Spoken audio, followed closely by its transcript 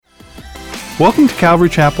Welcome to Calvary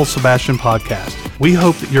Chapel Sebastian Podcast. We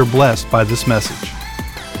hope that you're blessed by this message.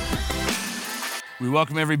 We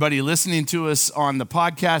welcome everybody listening to us on the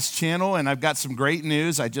podcast channel, and I've got some great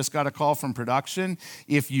news. I just got a call from production.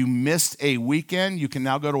 If you missed a weekend, you can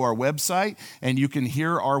now go to our website, and you can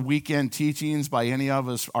hear our weekend teachings by any of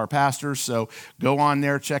us, our pastors. So go on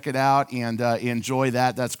there, check it out, and enjoy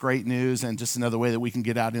that. That's great news, and just another way that we can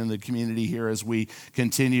get out into the community here as we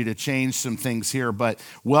continue to change some things here. But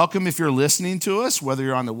welcome if you're listening to us, whether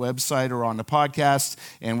you're on the website or on the podcast,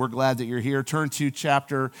 and we're glad that you're here. Turn to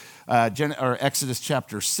Exodus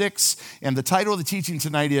chapter 6, and the title of the teaching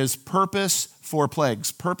tonight is Purpose for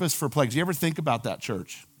Plagues. Purpose for Plagues. You ever think about that,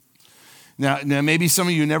 church? Now maybe some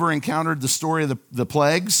of you never encountered the story of the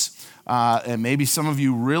plagues, and maybe some of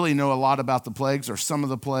you really know a lot about the plagues or some of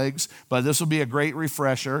the plagues, but this will be a great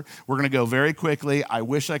refresher. We're going to go very quickly. I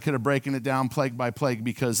wish I could have broken it down plague by plague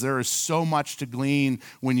because there is so much to glean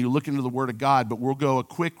when you look into the Word of God, but we'll go a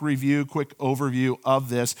quick review, quick overview of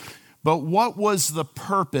this. But what was the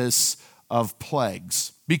purpose of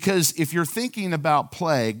plagues? Because if you're thinking about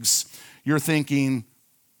plagues, you're thinking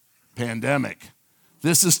pandemic.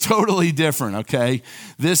 This is totally different, okay?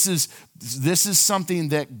 This is something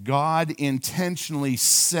that God intentionally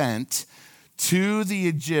sent to the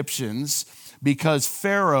Egyptians because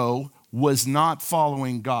Pharaoh was not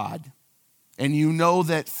following God. And you know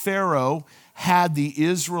that Pharaoh had the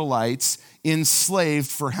Israelites enslaved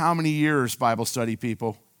for how many years, Bible study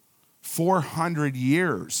people? 400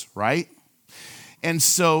 years, right? And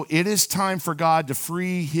so it is time for God to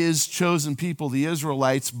free his chosen people, the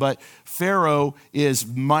Israelites, but Pharaoh is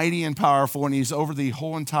mighty and powerful, and he's over the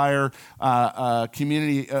whole entire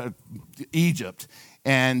community, Egypt.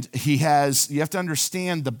 And you have to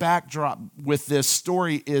understand the backdrop with this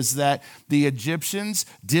story is that the Egyptians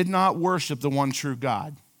did not worship the one true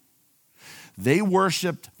God. They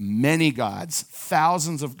worshiped many gods,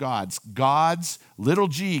 thousands of gods, little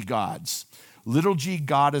g gods, little g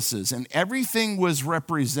goddesses, and everything was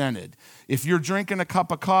represented. If you're drinking a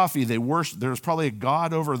cup of coffee, there was probably a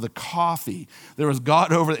god over the coffee. There was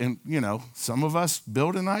God over, and some of us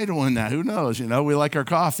build an idol in that. Who knows? We like our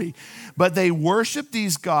coffee. But they worshiped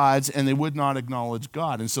these gods, and they would not acknowledge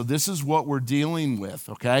God. And so this is what we're dealing with,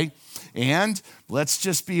 okay? And let's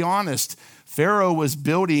just be honest. Pharaoh was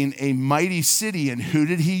building a mighty city, and who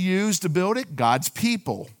did he use to build it? God's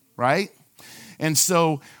people, right? And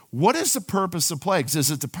so what is the purpose of plagues?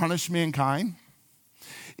 Is it to punish mankind?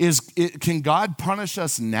 Can God punish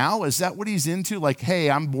us now? Is that what he's into? Like,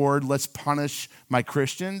 hey, I'm bored, let's punish my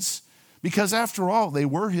Christians? Because after all, they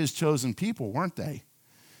were his chosen people, weren't they?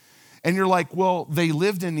 And you're like, well, they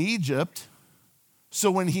lived in Egypt,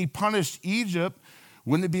 so when he punished Egypt,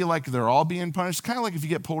 wouldn't it be like they're all being punished? Kind of like if you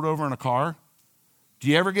get pulled over in a car. Do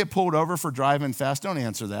you ever get pulled over for driving fast? Don't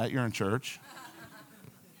answer that. You're in church.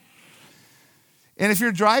 And if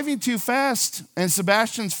you're driving too fast and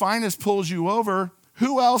Sebastian's Finest pulls you over,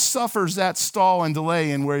 who else suffers that stall and delay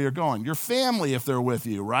in where you're going? Your family, if they're with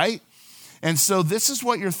you, right? And so this is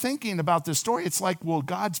what you're thinking about this story. It's like, well,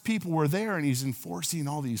 God's people were there and he's enforcing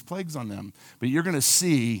all these plagues on them. But you're going to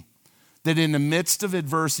see that in the midst of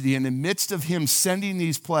adversity, in the midst of him sending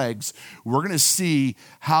these plagues, we're going to see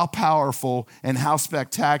how powerful and how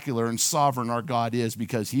spectacular and sovereign our God is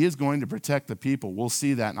because he is going to protect the people. We'll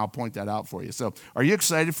see that, and I'll point that out for you. So are you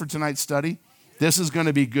excited for tonight's study? This is going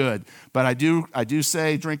to be good. But I do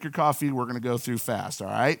say drink your coffee. We're going to go through fast, all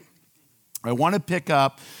right? I want to pick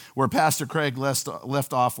up where Pastor Craig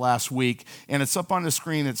left off last week, and it's up on the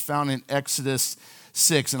screen. It's found in Exodus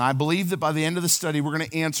 6, and I believe that by the end of the study, we're going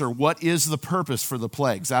to answer what is the purpose for the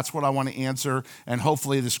plagues. That's what I want to answer, and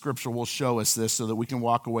hopefully the scripture will show us this so that we can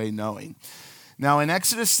walk away knowing. Now, in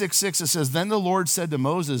Exodus 6:6, it says, "Then the Lord said to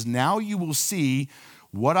Moses, 'Now you will see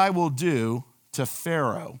what I will do to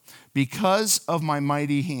Pharaoh. Because of my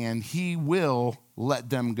mighty hand, he will let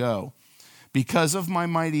them go. Because of my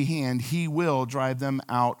mighty hand, he will drive them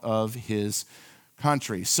out of his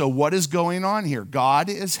country.'" So what is going on here? God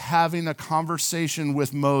is having a conversation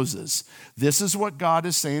with Moses. This is what God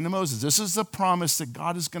is saying to Moses. This is the promise that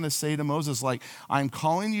God is going to say to Moses, like, I'm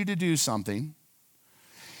calling you to do something,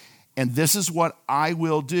 and this is what I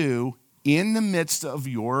will do in the midst of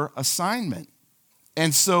your assignment.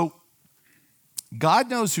 And so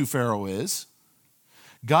God knows who Pharaoh is.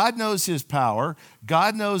 God knows his power.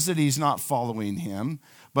 God knows that he's not following him.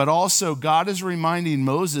 But also God is reminding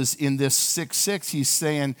Moses in this 6:6, he's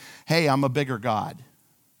saying, hey, I'm a bigger God.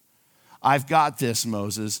 I've got this,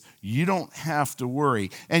 Moses. You don't have to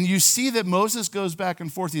worry. And you see that Moses goes back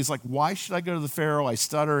and forth. He's like, why should I go to the Pharaoh? I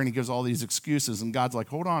stutter, and he gives all these excuses. And God's like,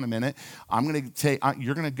 hold on a minute.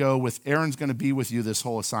 You're going to go with, Aaron's going to be with you this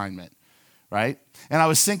whole assignment. right? And I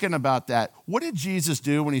was thinking about that. What did Jesus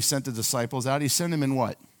do when he sent the disciples out? He sent them in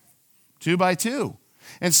what? 2 by 2.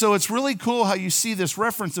 And so it's really cool how you see this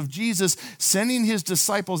reference of Jesus sending his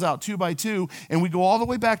disciples out 2 by 2. And we go all the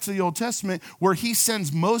way back to the Old Testament where he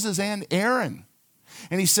sends Moses and Aaron.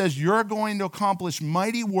 And he says, you're going to accomplish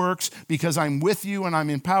mighty works because I'm with you and I'm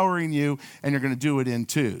empowering you, and you're going to do it in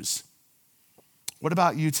twos. What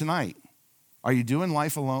about you tonight? Are you doing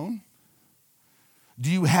life alone? Do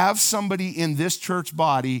you have somebody in this church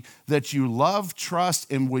body that you love,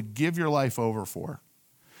 trust, and would give your life over for?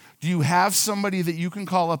 Do you have somebody that you can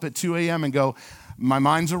call up at 2 a.m. and go, my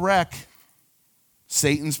mind's a wreck.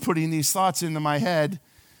 Satan's putting these thoughts into my head.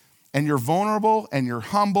 And you're vulnerable and you're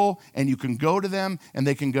humble and you can go to them and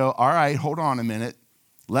they can go, all right, hold on a minute.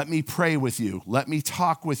 Let me pray with you. Let me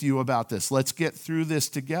talk with you about this. Let's get through this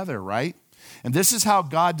together, right? And this is how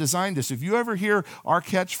God designed us. If you ever hear our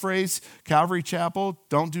catchphrase, Calvary Chapel,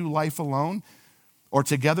 don't do life alone, or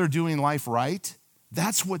together doing life right,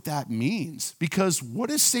 that's what that means. Because what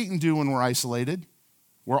does Satan do when we're isolated?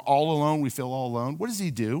 We're all alone. We feel all alone. What does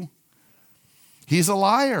he do? He's a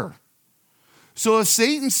liar. So if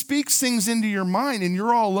Satan speaks things into your mind and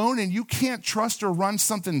you're all alone and you can't trust or run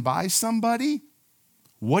something by somebody,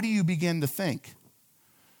 what do you begin to think?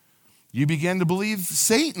 You begin to believe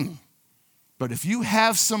Satan. But if you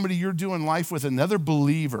have somebody you're doing life with, another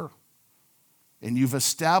believer, and you've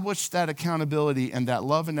established that accountability and that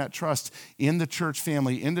love and that trust in the church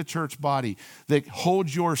family, in the church body, that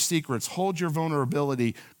holds your secrets, holds your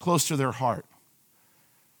vulnerability close to their heart,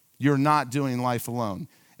 you're not doing life alone.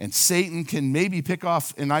 And Satan can maybe pick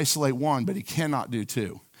off and isolate one, but he cannot do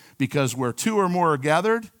two. Because where two or more are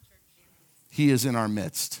gathered, he is in our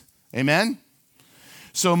midst. Amen?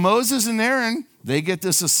 So Moses and Aaron, they get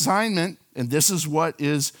this assignment, and this is what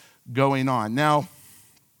is going on. Now,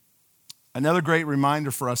 another great reminder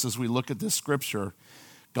for us as we look at this scripture,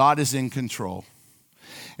 God is in control.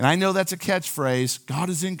 And I know that's a catchphrase, God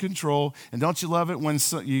is in control. And don't you love it when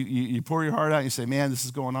you pour your heart out and you say, man, this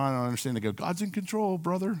is going on. I don't understand. They go, God's in control,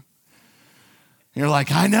 brother. And you're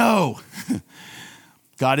like, I know.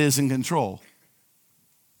 God is in control.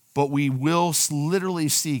 But we will literally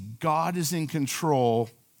see God is in control,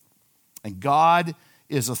 and God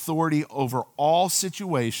is authority over all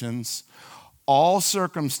situations, all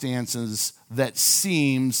circumstances that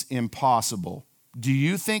seems impossible. Do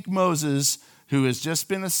you think Moses, who has just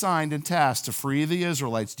been assigned and tasked to free the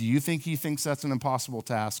Israelites, do you think he thinks that's an impossible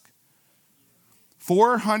task?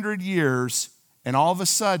 400 years, and all of a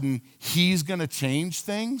sudden, he's going to change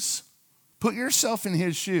things? Put yourself in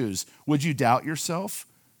his shoes. Would you doubt yourself?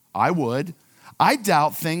 I would. I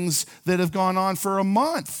doubt things that have gone on for a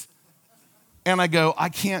month. And I go, I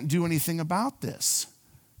can't do anything about this.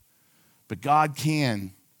 But God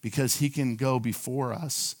can, because he can go before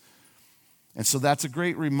us. And so that's a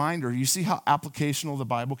great reminder. You see how applicational the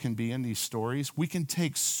Bible can be in these stories? We can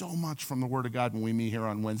take so much from the Word of God when we meet here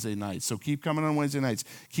on Wednesday nights. So keep coming on Wednesday nights.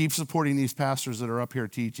 Keep supporting these pastors that are up here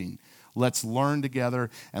teaching. Let's learn together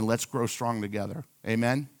and let's grow strong together.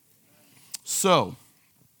 Amen? So,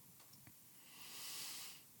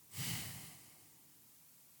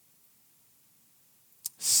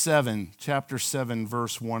 chapter 7,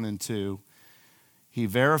 verse 1 and 2. He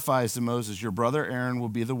verifies to Moses, your brother Aaron will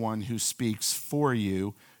be the one who speaks for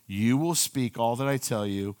you. You will speak all that I tell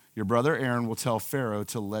you. Your brother Aaron will tell Pharaoh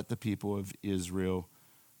to let the people of Israel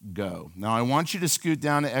go. Now, I want you to scoot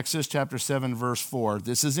down to Exodus chapter 7, verse 4.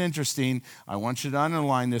 This is interesting. I want you to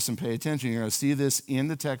underline this and pay attention. You're going to see this in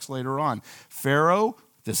the text later on. Pharaoh,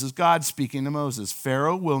 this is God speaking to Moses.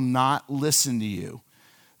 Pharaoh will not listen to you.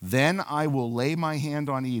 Then I will lay my hand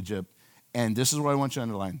on Egypt, and this is what I want you to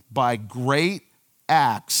underline, by great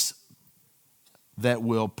acts that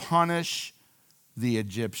will punish the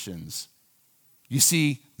Egyptians. You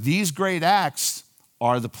see, these great acts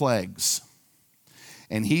are the plagues.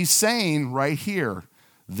 And he's saying right here,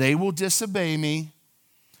 they will disobey me,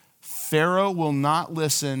 Pharaoh will not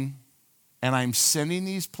listen, and I'm sending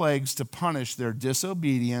these plagues to punish their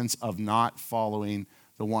disobedience of not following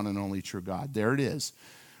the one and only true God. There it is.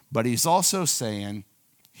 But he's also saying,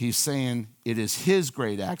 it is his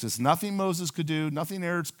great acts. It's nothing Moses could do, nothing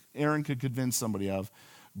Aaron could convince somebody of.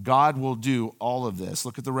 God will do all of this.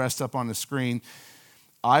 Look at the rest up on the screen.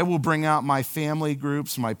 I will bring out my family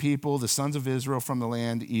groups, my people, the sons of Israel from the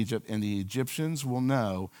land Egypt, and the Egyptians will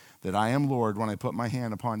know that I am Lord when I put my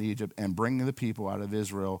hand upon Egypt and bring the people out of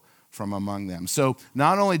Israel from among them. So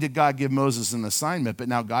not only did God give Moses an assignment, but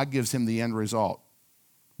now God gives him the end result.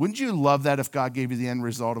 Wouldn't you love that if God gave you the end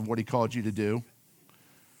result of what he called you to do?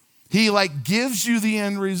 He like gives you the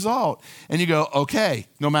end result. And you go, okay,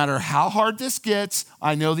 no matter how hard this gets,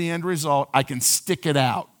 I know the end result. I can stick it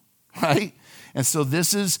out, right? And so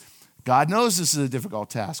God knows this is a difficult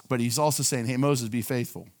task, but he's also saying, hey, Moses, be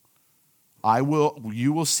faithful.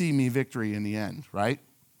 You will see me victory in the end, right?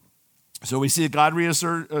 So we see that God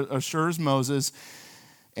reassures Moses,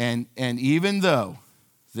 and even though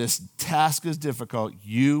this task is difficult,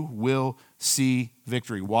 you will see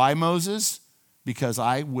victory. Why, Moses? Because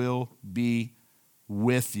I will be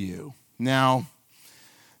with you. Now,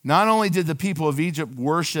 not only did the people of Egypt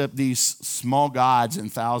worship these small gods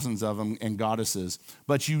and thousands of them and goddesses,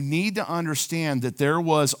 but you need to understand that there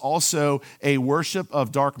was also a worship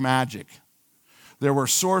of dark magic. There were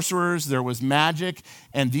sorcerers, there was magic,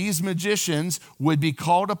 and these magicians would be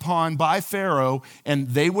called upon by Pharaoh, and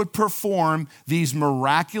they would perform these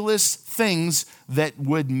miraculous things that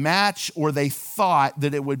would match, or they thought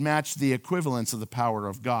that it would match the equivalence of the power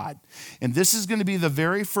of God. And this is going to be the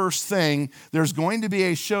very first thing. There's going to be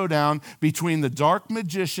a showdown between the dark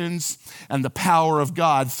magicians and the power of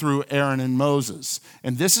God through Aaron and Moses.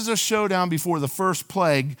 And this is a showdown before the first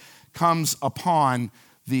plague comes upon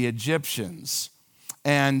the Egyptians.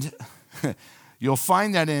 And you'll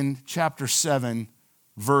find that in chapter 7,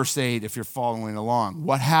 verse 8, if you're following along.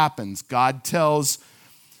 What happens? God tells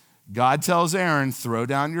Aaron, throw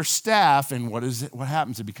down your staff, and what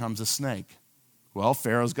happens? It becomes a snake. Well,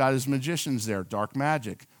 Pharaoh's got his magicians there, dark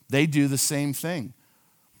magic. They do the same thing.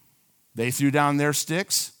 They threw down their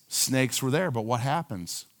sticks, snakes were there, but what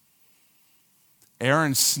happens?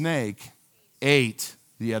 Aaron's snake ate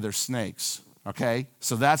the other snakes, okay?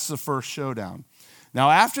 So that's the first showdown. Now,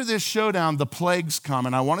 after this showdown, the plagues come,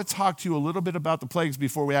 and I want to talk to you a little bit about the plagues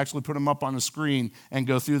before we actually put them up on the screen and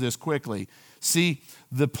go through this quickly. See,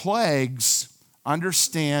 the plagues,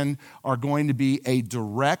 understand, are going to be a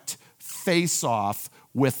direct face-off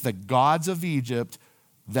with the gods of Egypt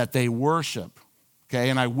that they worship, okay?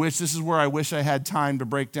 And this is where I wish I had time to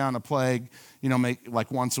break down a plague, make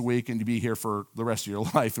like once a week and to be here for the rest of your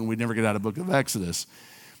life, and we'd never get out of the book of Exodus.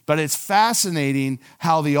 But it's fascinating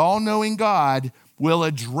how the all-knowing God will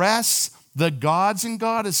address the gods and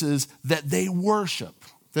goddesses that they worship,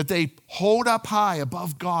 that they hold up high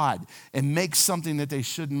above God, and make something that they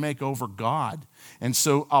shouldn't make over God. And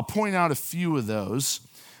so I'll point out a few of those,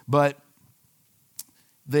 but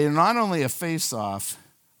they're not only a face-off,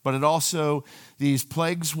 but these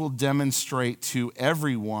plagues will demonstrate to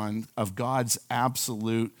everyone of God's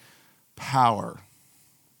absolute power.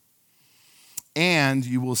 And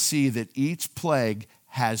you will see that each plague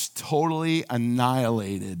has totally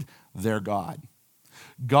annihilated their God.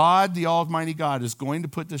 God, the Almighty God, is going to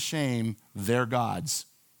put to shame their gods.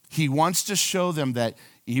 He wants to show them that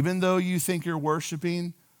even though you think you're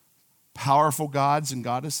worshiping powerful gods and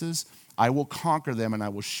goddesses, I will conquer them, and I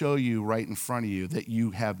will show you right in front of you that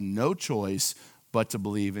you have no choice but to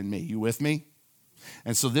believe in me. You with me?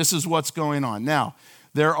 And so this is what's going on. Now,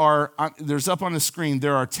 there's up on the screen,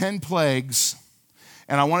 there are 10 plagues.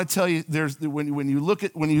 And I want to tell you, when you look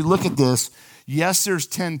at this, yes, there's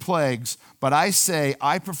 10 plagues, but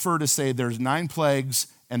I prefer to say there's 9 plagues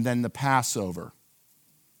and then the Passover.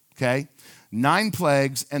 Okay? 9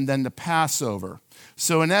 plagues and then the Passover.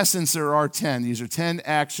 So in essence, there are 10. These are 10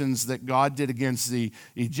 actions that God did against the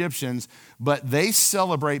Egyptians, but they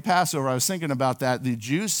celebrate Passover. I was thinking about that. The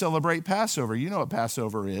Jews celebrate Passover. You know what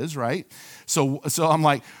Passover is, right? So I'm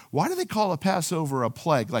like, why do they call a Passover a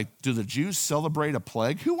plague? Like, do the Jews celebrate a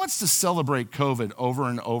plague? Who wants to celebrate COVID over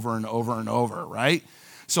and over and over and over, right?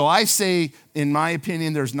 So I say, in my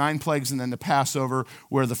opinion, there's 9 plagues and then the Passover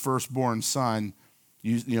where the firstborn son,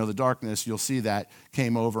 the darkness, you'll see that,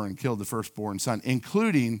 came over and killed the firstborn son,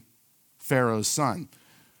 including Pharaoh's son.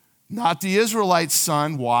 Not the Israelites'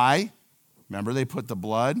 son. Why? Remember, they put the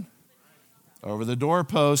blood over the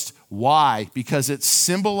doorpost. Why? Because it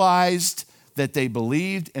symbolized that they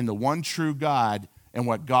believed in the one true God and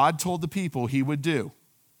what God told the people he would do,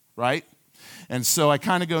 right? And so I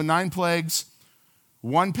kind of go 9 plagues,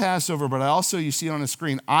 1 Passover, but you see it on the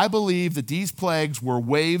screen, I believe that these plagues were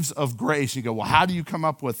waves of grace. You go, well, how do you come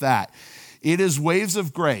up with that? It is waves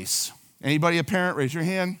of grace. Anybody a parent? Raise your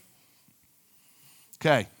hand.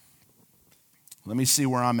 Okay. Let me see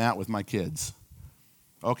where I'm at with my kids.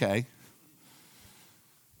 Okay.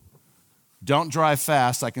 Don't drive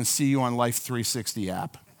fast. I can see you on Life 360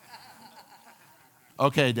 app.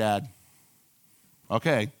 Okay, Dad.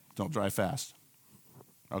 Okay, don't drive fast.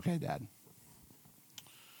 Okay, Dad.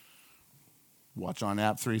 Watch on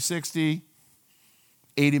app 360,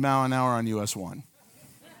 80 mile an hour on US 1.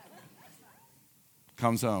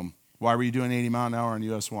 Comes home. Why were you doing 80 mile an hour on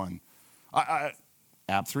US 1? App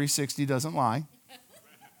 360 doesn't lie.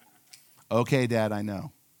 Okay, Dad, I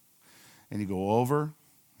know. And you go over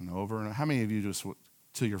and over. And how many of you just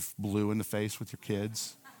till you're blue in the face with your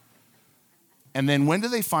kids? And then when do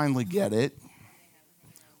they finally get it?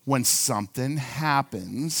 When something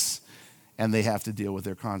happens and they have to deal with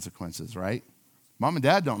their consequences, right? Mom and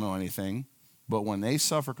Dad don't know anything, but when they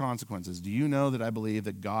suffer consequences, do you know that I believe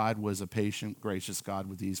that God was a patient, gracious God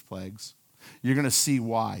with these plagues? You're going to see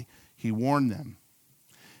why. He warned them.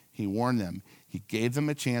 He warned them. He gave them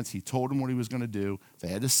a chance. He told them what he was going to do. They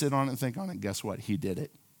had to sit on it and think on it. And guess what? He did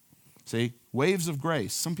it. See? Waves of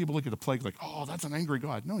grace. Some people look at a plague like, oh, that's an angry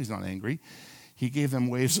God. No, he's not angry. He gave them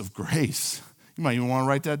waves of grace. You might even want to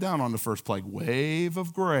write that down on the first plague. Wave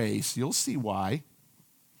of grace. You'll see why.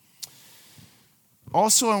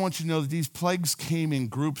 Also, I want you to know that these plagues came in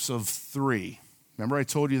groups of 3. Remember I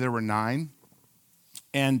told you there were 9?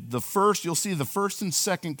 And the first, you'll see the first and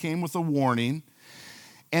second came with a warning.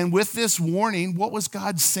 And with this warning, what was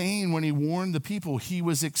God saying when he warned the people? He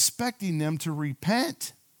was expecting them to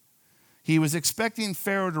repent. He was expecting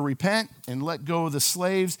Pharaoh to repent and let go of the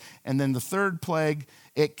slaves. And then the third plague,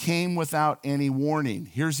 it came without any warning.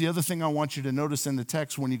 Here's the other thing I want you to notice in the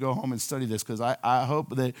text when you go home and study this, because I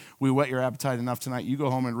hope that we whet your appetite enough tonight. You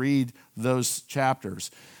go home and read those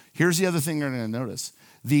chapters. Here's the other thing you're going to notice.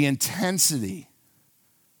 The intensity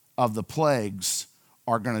of the plagues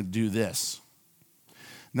are going to do this.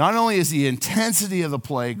 Not only is the intensity of the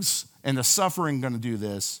plagues and the suffering going to do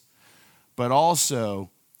this, but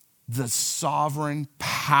also the sovereign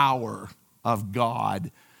power of God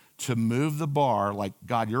to move the bar. Like,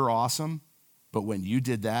 God, you're awesome, but when you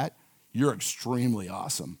did that, you're extremely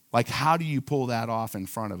awesome. Like, how do you pull that off in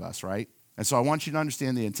front of us, right? And so I want you to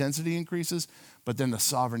understand the intensity increases, but then the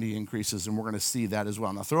sovereignty increases, and we're going to see that as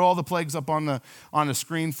well. Now, throw all the plagues up on the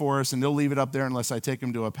screen for us, and they'll leave it up there unless I take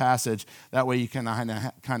them to a passage. That way you can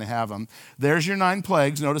kind of have them. There's your 9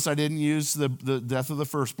 plagues. Notice I didn't use the death of the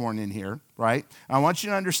firstborn in here, right? I want you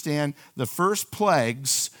to understand the first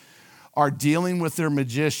plagues are dealing with their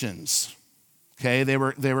magicians, okay? They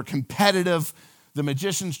were competitive. The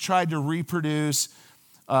magicians tried to reproduce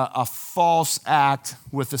a false act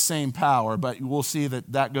with the same power, but we'll see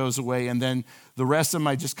that goes away. And then the rest of them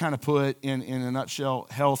I just kind of put in a nutshell: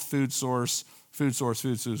 health, food source,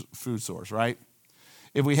 right?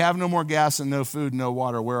 If we have no more gas and no food, no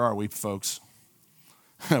water, where are we, folks?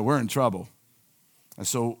 We're in trouble. And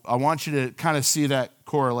so I want you to kind of see that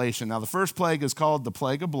correlation. Now, the first plague is called the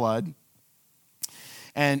plague of blood.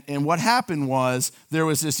 And what happened was there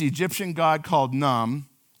was this Egyptian god called Num,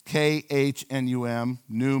 K-H-N-U-M,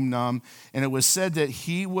 Num, and it was said that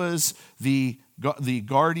he was the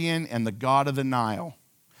guardian and the god of the Nile.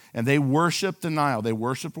 And they worshiped the Nile. They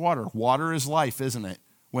worshiped water. Water is life, isn't it,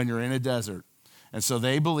 when you're in a desert? And so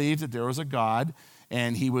they believed that there was a God,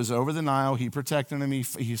 and he was over the Nile. He protected them.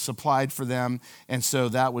 He supplied for them, and so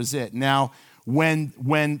that was it. Now,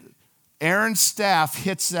 when Aaron's staff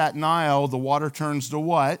hits that Nile, the water turns to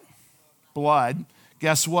what? Blood.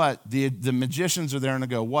 Guess what? The magicians are there and they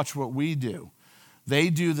go, watch what we do. They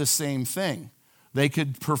do the same thing. They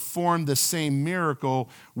could perform the same miracle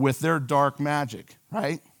with their dark magic,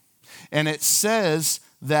 right? And it says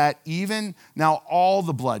that even now all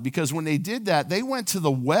the blood, because when they did that, they went to the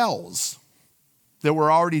wells that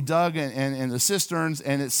were already dug and the cisterns,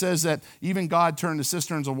 and it says that even God turned the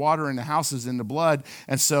cisterns of water in the houses into blood.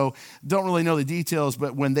 And so don't really know the details,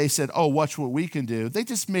 but when they said, oh, watch what we can do, they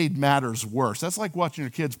just made matters worse. That's like watching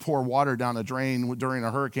your kids pour water down a drain during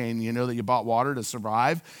a hurricane. You know that you bought water to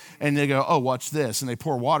survive, and they go, oh, watch this, and they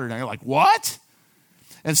pour water down. You're like, what?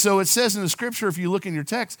 And so it says in the scripture, if you look in your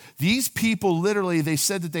text, these people literally, they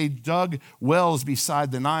said that they dug wells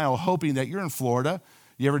beside the Nile, hoping that you're in Florida.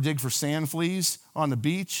 You ever dig for sand fleas on the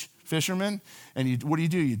beach, fishermen? And what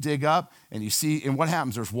do? You dig up and you see, and what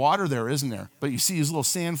happens? There's water there, isn't there? But you see these little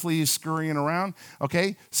sand fleas scurrying around,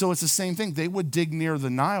 okay? So it's the same thing. They would dig near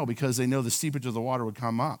the Nile because they know the seepage of the water would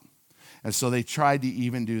come up. And so they tried to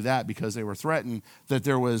even do that because they were threatened that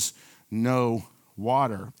there was no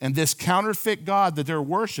water. And this counterfeit God that they're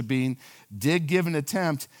worshiping did give an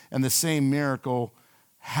attempt, and the same miracle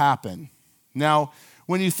happened. Now,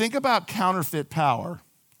 when you think about counterfeit power,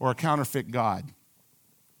 or a counterfeit God,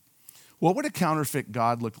 what would a counterfeit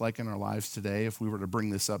God look like in our lives today if we were to bring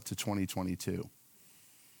this up to 2022?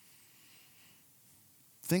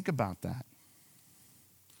 Think about that.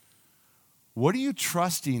 What are you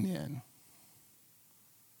trusting in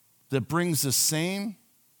that brings the same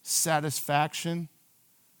satisfaction,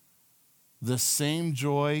 the same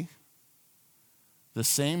joy, the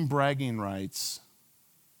same bragging rights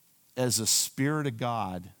as the Spirit of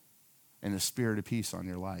God and the Spirit of peace on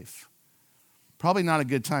your life? Probably not a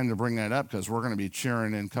good time to bring that up because we're going to be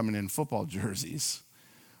cheering and coming in football jerseys.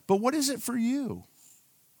 But what is it for you?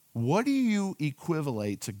 What do you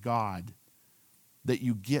equivalate to God that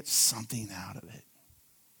you get something out of it?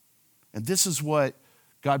 And this is what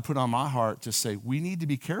God put on my heart to say, we need to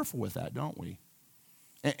be careful with that, don't we?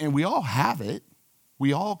 And we all have it.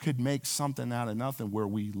 We all could make something out of nothing where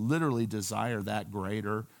we literally desire that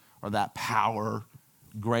greater or that power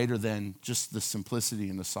greater than just the simplicity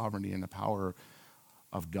and the sovereignty and the power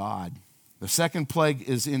of God. The second plague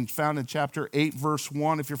is found in chapter 8, verse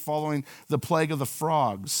 1, if you're following the plague of the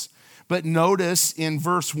frogs. But notice in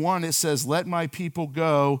verse 1, it says, let my people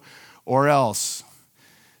go or else.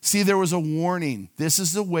 See, there was a warning. This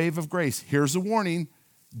is the wave of grace. Here's a warning.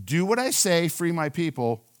 Do what I say, free my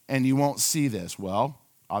people, and you won't see this. Well,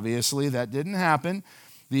 obviously that didn't happen.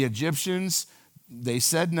 The Egyptians, they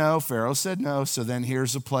said no. Pharaoh said no. So then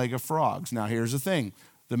here's the plague of frogs. Now here's the thing.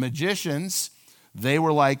 The magicians, they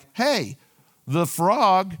were like, hey, the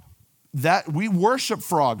frog, that we worship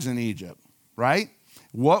frogs in Egypt, right?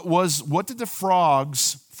 What did the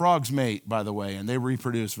frogs mate, by the way, and they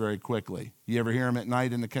reproduce very quickly. You ever hear them at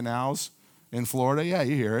night in the canals in Florida? Yeah,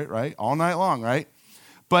 you hear it, right? All night long, right?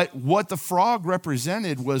 But what the frog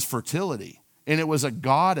represented was fertility, and it was a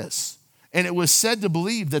goddess. And it was said to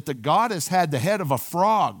believe that the goddess had the head of a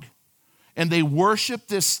frog, and they worshiped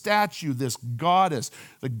this statue, this goddess,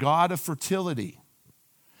 the god of fertility.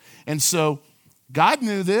 And so God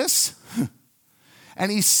knew this,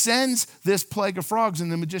 and he sends this plague of frogs,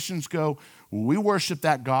 and the magicians go, we worship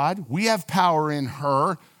that God. We have power in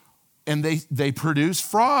her, and they produce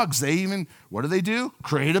frogs. They even, what do?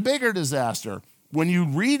 Create a bigger disaster. When you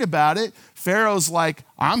read about it, Pharaoh's like,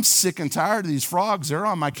 I'm sick and tired of these frogs. They're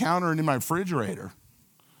on my counter and in my refrigerator.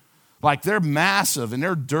 Like they're massive and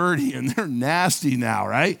they're dirty and they're nasty now,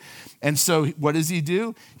 right? And so what does he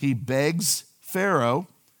do? He begs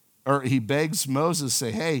Moses,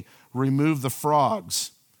 say, hey, remove the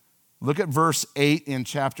frogs. Look at verse 8 in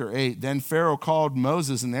chapter 8. Then Pharaoh called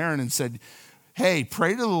Moses and Aaron and said, hey,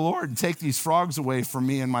 pray to the Lord and take these frogs away from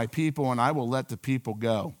me and my people, and I will let the people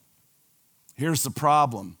go. Here's the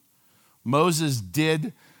problem. Moses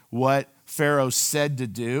did what Pharaoh said to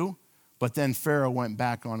do, but then Pharaoh went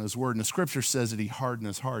back on his word. And the scripture says that he hardened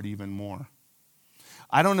his heart even more.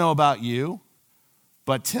 I don't know about you,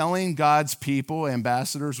 but telling God's people,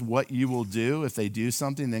 ambassadors, what you will do if they do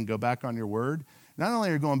something, then go back on your word. Not only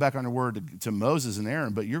are you going back on your word to Moses and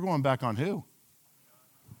Aaron, but you're going back on who?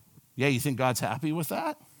 Yeah, you think God's happy with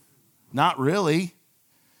that? Not really.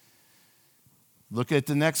 Look at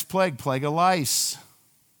the next plague, plague of lice.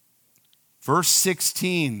 Verse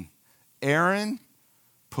 16, Aaron,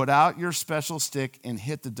 put out your special stick and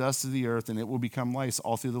hit the dust of the earth, and it will become lice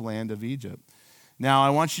all through the land of Egypt. Now, I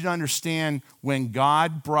want you to understand when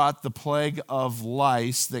God brought the plague of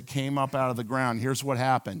lice that came up out of the ground, here's what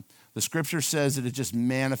happened. The scripture says that it just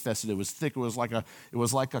manifested. It was thick. It was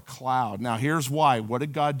like a cloud. Now, here's why. What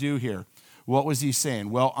did God do here? What was he saying?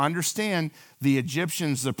 Well, understand the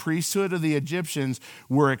Egyptians, the priesthood of the Egyptians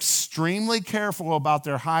were extremely careful about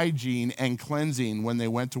their hygiene and cleansing when they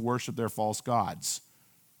went to worship their false gods.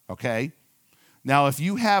 Okay? Now, if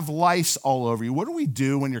you have lice all over you, what do we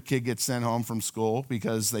do when your kid gets sent home from school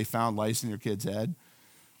because they found lice in your kid's head?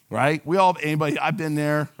 Right? I've been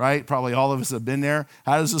there, right? Probably all of us have been there.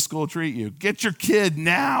 How does the school treat you? Get your kid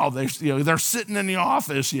now. They're sitting in the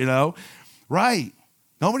office, Right.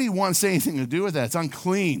 Nobody wants anything to do with that. It's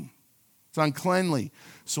unclean. It's uncleanly.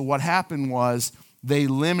 So what happened was they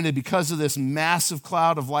limited, because of this massive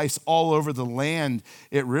cloud of lice all over the land,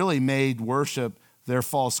 it really made worship their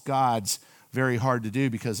false gods very hard to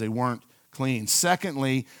do because they weren't clean.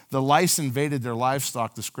 Secondly, the lice invaded their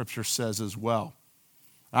livestock, the scripture says as well.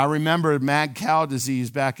 I remember mad cow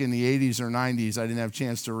disease back in the 80s or 90s. I didn't have a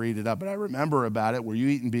chance to read it up, but I remember about it. Were you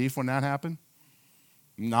eating beef when that happened?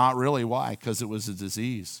 Not really. Why? Because it was a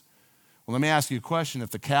disease. Well, let me ask you a question.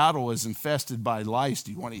 If the cattle is infested by lice,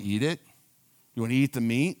 do you want to eat it? You want to eat the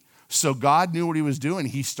meat? So God knew what he was doing.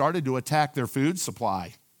 He started to attack their food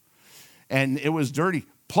supply. And it was dirty.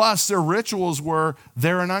 Plus, their rituals were,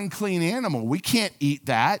 they're an unclean animal. We can't eat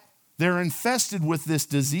that. They're infested with this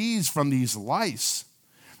disease from these lice.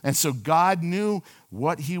 And so God knew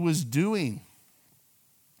what he was doing.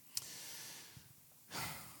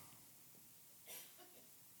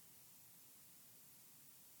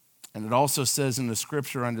 And it also says in the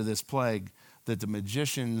scripture under this plague that the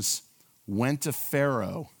magicians went to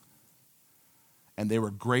Pharaoh and they were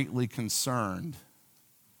greatly concerned.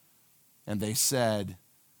 And they said,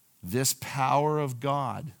 this power of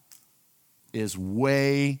God is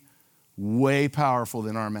way, way powerful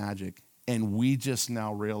than our magic. And we just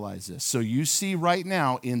now realize this. So you see right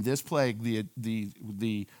now in this plague,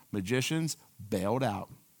 the magicians bailed out.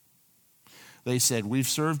 They said, we've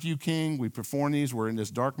served you, king. We perform these. We're in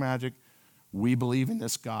this dark magic. We believe in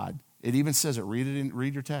this God. It even says it.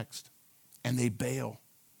 Read your text. And they bail.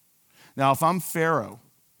 Now, if I'm Pharaoh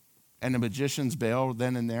and the magicians bail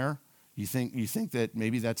then and there, you think that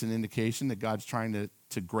maybe that's an indication that God's trying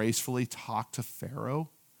to gracefully talk to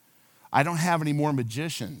Pharaoh? I don't have any more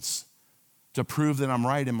magicians to prove that I'm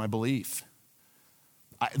right in my belief.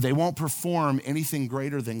 They won't perform anything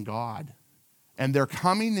greater than God. And they're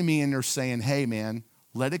coming to me and they're saying, hey, man,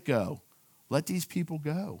 let it go. Let these people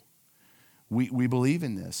go. We believe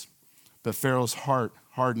in this. But Pharaoh's heart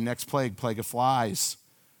hardened. Next plague, plague of flies.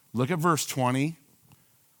 Look at verse 20.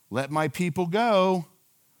 Let my people go,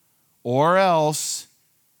 or else.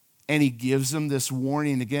 And he gives them this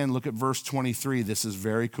warning again. Look at verse 23. This is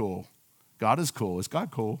very cool. God is cool. Is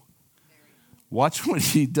God cool? Watch what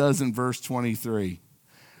he does in verse 23.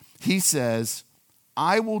 He says,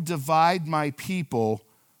 I will divide my people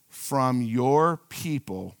from your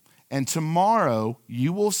people, and tomorrow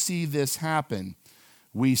you will see this happen.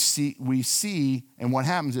 We see, and what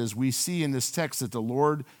happens is we see in this text that the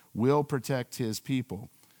Lord will protect his people.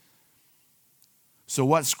 So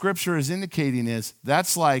what Scripture is indicating is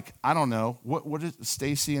that's like, I don't know, what is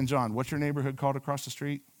Stacy and John, what's your neighborhood called across the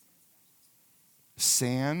street?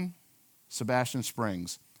 San Sebastian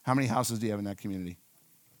Springs. How many houses do you have in that community?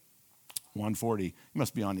 140. You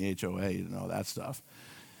must be on the HOA to know that stuff.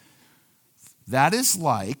 That is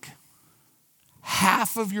like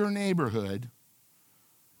half of your neighborhood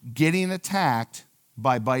getting attacked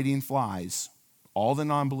by biting flies. All the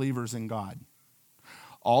non-believers in God.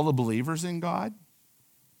 All the believers in God,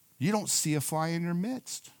 you don't see a fly in your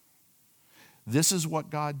midst. This is what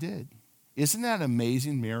God did. Isn't that an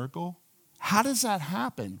amazing miracle? How does that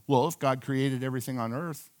happen? Well, if God created everything on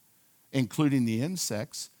earth, including the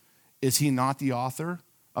insects, is he not the author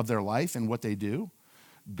of their life and what they do?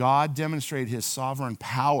 God demonstrated his sovereign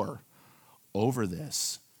power over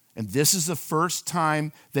this. And this is the first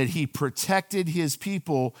time that he protected his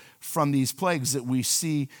people from these plagues that we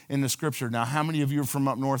see in the Scripture. Now, how many of you are from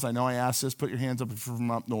up north? I know I asked this. Put your hands up if you're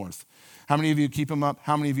from up north. How many of you keep them up?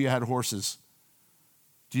 How many of you had horses?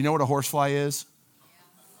 Do you know what a horsefly is?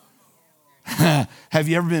 Have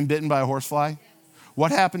you ever been bitten by a horsefly?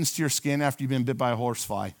 What happens to your skin after you've been bit by a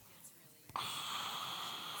horsefly?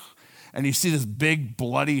 And you see this big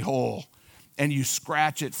bloody hole, and you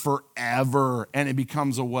scratch it forever, and it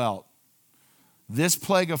becomes a welt. This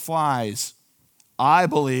plague of flies, I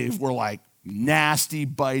believe, were like nasty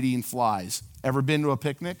biting flies. Ever been to a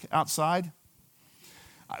picnic outside?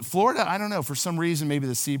 Florida, I don't know. For some reason, maybe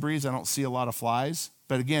the sea breeze, I don't see a lot of flies.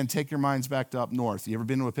 But again, take your minds back to up north. You ever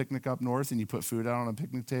been to a picnic up north and you put food out on a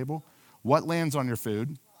picnic table? What lands on your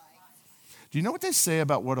food? Do you know what they say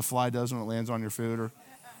about what a fly does when it lands on your food?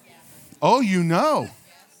 Oh, you know.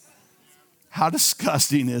 How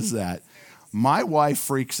disgusting is that? My wife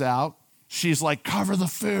freaks out. She's like, cover the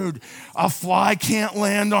food. A fly can't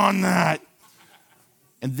land on that.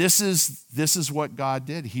 And this is what God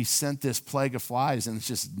did. He sent this plague of flies, and it's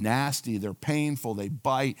just nasty. They're painful. They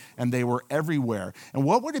bite, and they were everywhere. And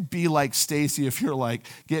what would it be like, Stacy, if you're like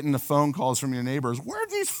getting the phone calls from your neighbors?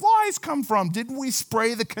 Where'd these flies come from? Didn't we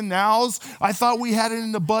spray the canals? I thought we had it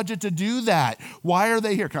in the budget to do that. Why are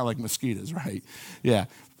they here? Kind of like mosquitoes, right? Yeah.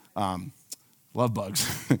 Love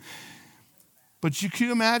bugs. But can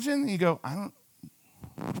you imagine? You go,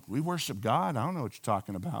 we worship God. I don't know what you're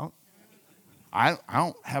talking about. I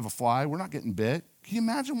don't have a fly. We're not getting bit. Can you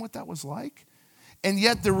imagine what that was like? And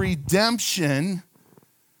yet the redemption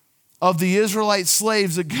of the Israelite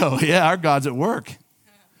slaves that go, yeah, our God's at work.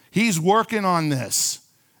 He's working on this.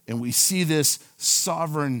 And we see this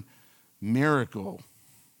sovereign miracle.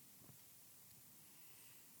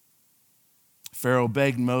 Pharaoh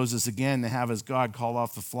begged Moses again to have his God call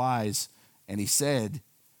off the flies. And he said,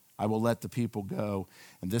 I will let the people go.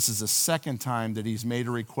 And this is the second time that he's made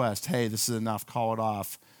a request. Hey, this is enough, call it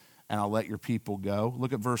off, and I'll let your people go.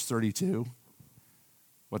 Look at verse 32.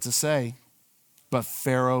 What's it say? But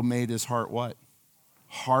Pharaoh made his heart what?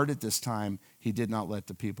 Hard at this time. He did not let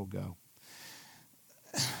the people go.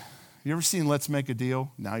 You ever seen Let's Make a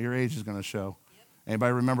Deal? Now your age is going to show. Yep.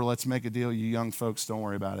 Anybody remember Let's Make a Deal? You young folks, don't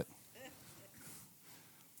worry about it.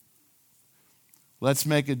 Let's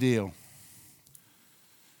make a deal.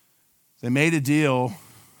 They made a deal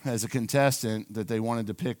as a contestant that they wanted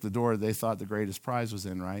to pick the door they thought the greatest prize was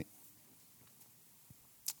in, right?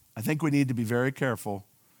 I think we need to be very careful,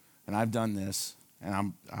 and I've done this,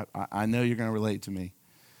 and I know you're going to relate to me.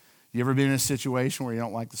 You ever been in a situation where you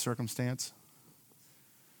don't like the circumstance?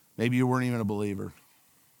 Maybe you weren't even a believer.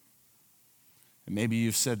 And maybe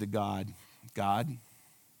you've said to God, God,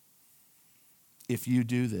 if you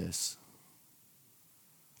do this,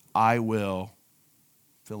 I will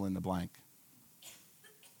fill in the blank.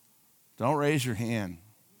 Don't raise your hand.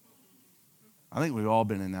 I think we've all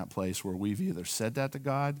been in that place where we've either said that to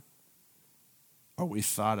God or we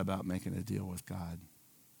thought about making a deal with God.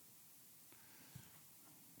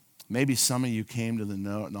 Maybe some of you came to the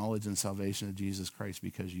knowledge and salvation of Jesus Christ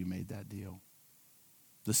because you made that deal.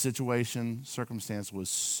 The circumstance was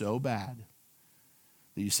so bad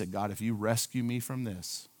that you said, God, if you rescue me from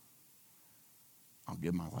this, I'll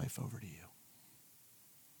give my life over to you.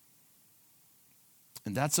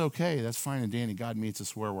 And that's okay. That's fine and dandy. God meets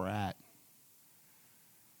us where we're at.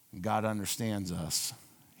 And God understands us.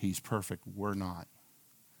 He's perfect. We're not.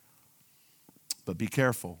 But be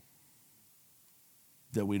careful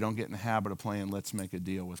that we don't get in the habit of playing let's make a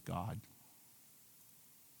deal with God.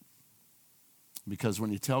 Because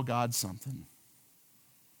when you tell God something,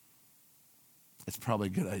 it's probably a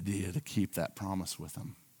good idea to keep that promise with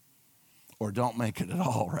him. Or don't make it at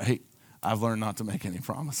all, right? I've learned not to make any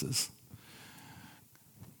promises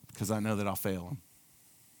because I know that I'll fail him.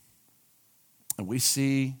 And we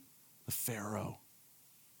see the Pharaoh,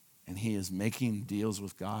 and he is making deals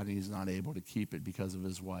with God, and he's not able to keep it because of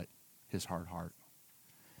his what? His hard heart.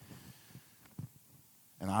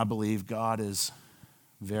 And I believe God is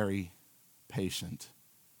very patient.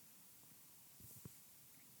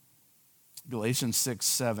 Galatians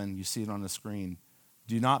 6:7, you see it on the screen.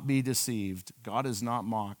 Do not be deceived. God is not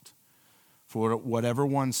mocked. For whatever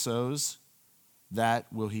one sows, that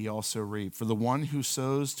will he also reap. For the one who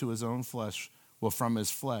sows to his own flesh will from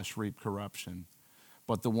his flesh reap corruption.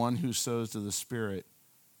 But the one who sows to the Spirit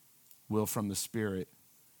will from the Spirit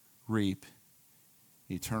reap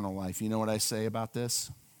eternal life. You know what I say about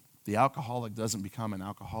this? The alcoholic doesn't become an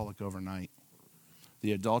alcoholic overnight.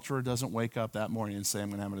 The adulterer doesn't wake up that morning and say, I'm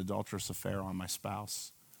going to have an adulterous affair on my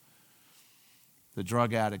spouse. The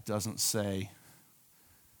drug addict doesn't say,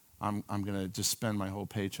 I'm going to just spend my whole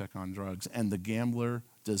paycheck on drugs. And the gambler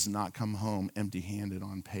does not come home empty-handed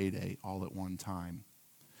on payday all at one time.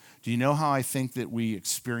 Do you know how I think that we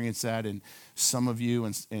experience that in some of you?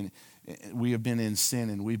 And we have been in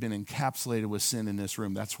sin, and we've been encapsulated with sin in this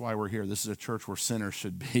room. That's why we're here. This is a church where sinners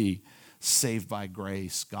should be saved by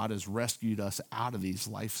grace. God has rescued us out of these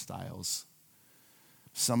lifestyles.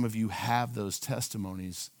 Some of you have those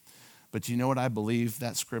testimonies. But you know what I believe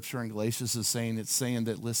that scripture in Galatians is saying? It's saying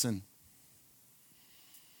that, listen,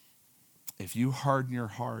 if you harden your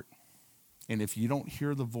heart, and if you don't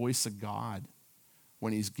hear the voice of God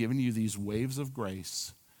when he's giving you these waves of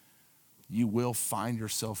grace, you will find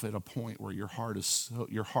yourself at a point where your heart is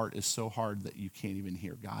so hard that you can't even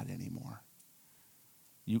hear God anymore.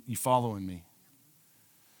 You following me?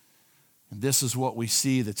 And this is what we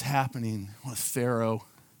see that's happening with Pharaoh.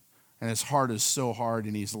 And his heart is so hard,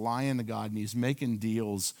 and he's lying to God, and he's making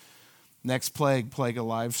deals. Next plague of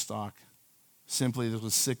livestock. Simply, there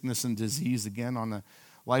was sickness and disease again on the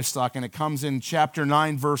livestock. And it comes in chapter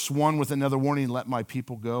 9, verse 1 with another warning, let my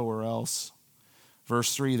people go or else.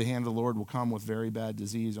 Verse 3, the hand of the Lord will come with very bad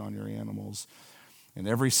disease on your animals. And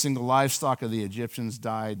every single livestock of the Egyptians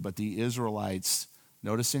died, but the Israelites,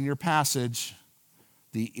 notice in your passage,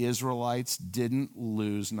 the Israelites didn't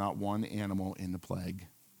lose not one animal in the plague.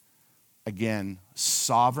 Again,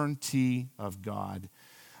 sovereignty of God.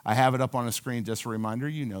 I have it up on the screen, just a reminder,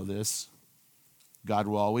 you know this. God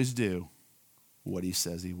will always do what he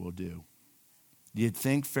says he will do. You'd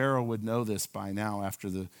think Pharaoh would know this by now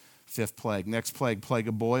after the 5th plague. Next plague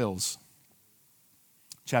of boils.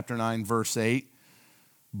 Chapter 9, verse 8.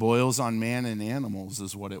 Boils on man and animals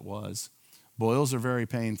is what it was. Boils are very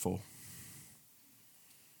painful.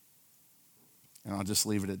 And I'll just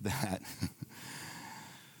leave it at that.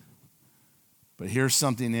 But here's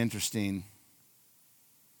something interesting.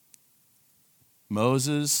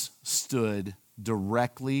 Moses stood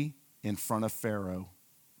directly in front of Pharaoh.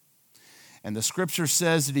 And the scripture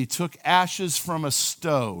says that he took ashes from a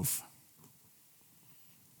stove.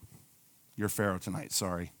 You're Pharaoh tonight,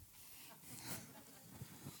 sorry.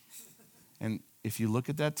 And if you look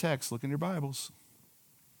at that text, look in your Bibles.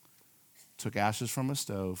 Took ashes from a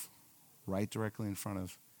stove, right directly in front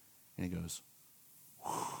of, and he goes,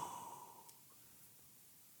 whew.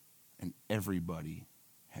 And everybody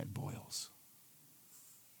had boils.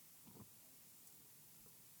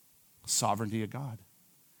 Sovereignty of God.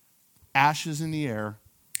 Ashes in the air,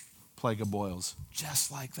 plague of boils.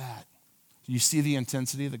 Just like that. You see the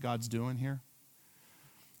intensity that God's doing here?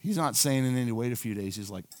 He's not saying in any wait a few days. He's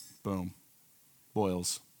like, boom,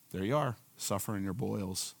 boils. There you are, suffering your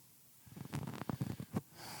boils.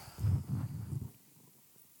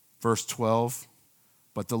 Verse 12,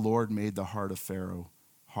 but the Lord made the heart of Pharaoh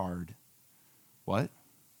hard. What?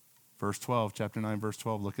 Verse 12, chapter 9, verse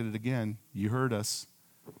 12. Look at it again. You heard us.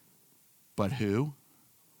 But who?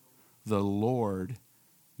 The Lord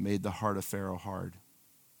made the heart of Pharaoh hard.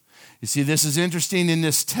 You see, this is interesting in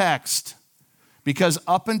this text because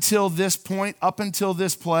up until this point, up until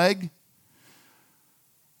this plague,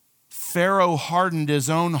 Pharaoh hardened his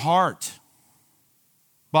own heart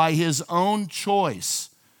by his own choice,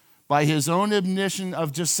 by his own admission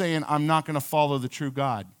of just saying, I'm not going to follow the true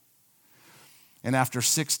God. And after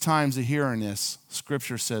 6 times of hearing this,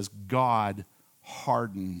 Scripture says God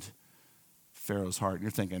hardened Pharaoh's heart. And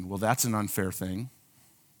you're thinking, well, that's an unfair thing.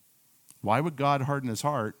 Why would God harden his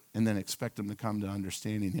heart and then expect him to come to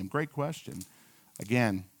understanding him? Great question.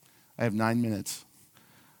 Again, I have 9 minutes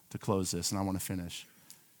to close this, and I want to finish.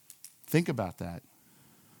 Think about that.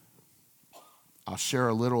 I'll share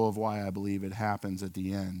a little of why I believe it happens at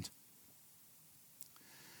the end.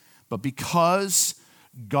 But because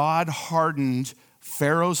God hardened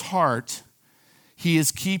Pharaoh's heart, he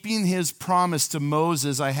is keeping his promise to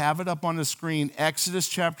Moses. I have it up on the screen. Exodus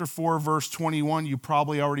chapter 4, verse 21. You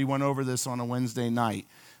probably already went over this on a Wednesday night.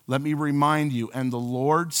 Let me remind you. And the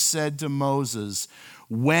Lord said to Moses,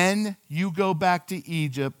 when you go back to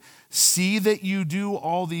Egypt, see that you do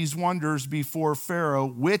all these wonders before Pharaoh,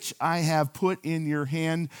 which I have put in your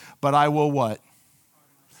hand, but I will what?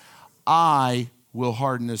 I will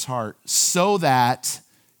harden his heart so that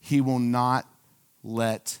he will not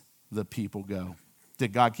let the people go.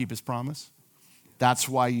 Did God keep his promise? That's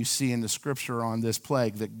why you see in the scripture on this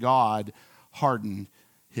plague that God hardened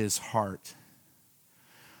his heart.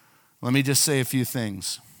 Let me just say a few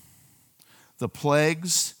things. The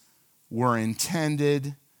plagues were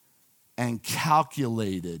intended and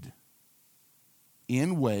calculated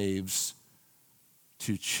in waves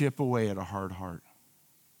to chip away at a hard heart.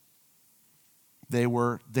 They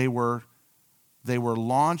were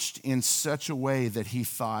launched in such a way that he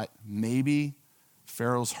thought maybe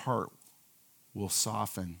Pharaoh's heart will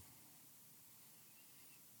soften.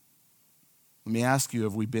 Let me ask you,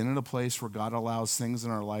 have we been in a place where God allows things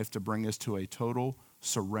in our life to bring us to a total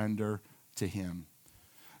surrender to him?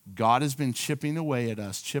 God has been chipping away at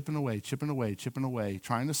us, chipping away,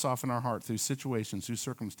 trying to soften our heart through situations, through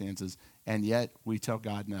circumstances, and yet we tell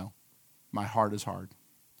God, no, my heart is hard.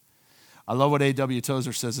 I love what A.W.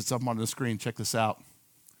 Tozer says. It's up on the screen. Check this out.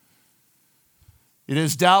 It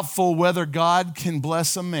is doubtful whether God can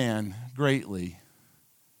bless a man greatly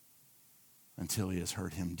until he has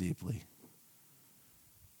hurt him deeply.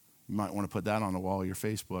 You might want to put that on the wall of your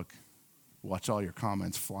Facebook. Watch all your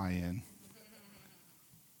comments fly in.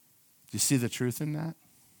 Do you see the truth in that?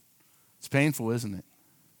 It's painful, isn't it?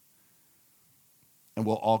 And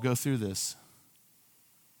we'll all go through this.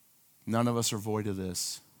 None of us are void of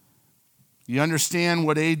this. You understand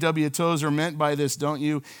what A.W. Tozer meant by this, don't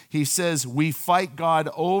you? He says, we fight God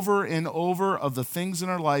over and over of the things in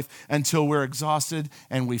our life until we're exhausted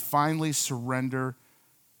and we finally surrender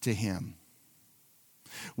to him.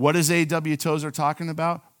 What is A.W. Tozer talking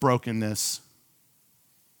about? Brokenness.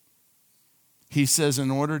 He says,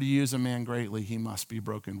 in order to use a man greatly, he must be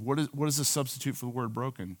broken. What is the substitute for the word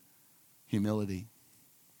broken? Humility,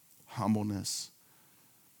 humbleness,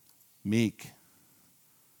 meek.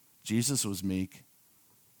 Jesus was meek,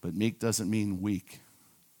 but meek doesn't mean weak.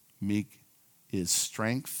 Meek is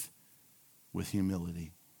strength with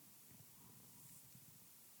humility.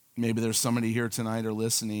 Maybe there's somebody here tonight or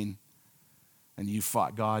listening, and you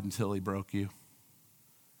fought God until he broke you.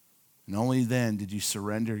 And only then did you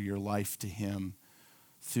surrender your life to him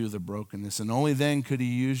through the brokenness. And only then could he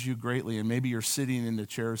use you greatly. And maybe you're sitting in the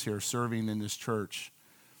chairs here, serving in this church,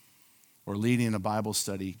 or leading a Bible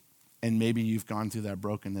study, and maybe you've gone through that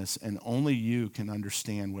brokenness, and only you can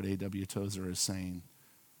understand what A.W. Tozer is saying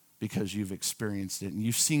because you've experienced it. And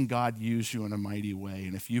you've seen God use you in a mighty way.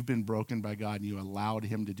 And if you've been broken by God and you allowed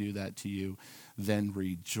him to do that to you, then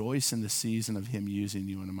rejoice in the season of him using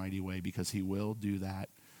you in a mighty way, because he will do that.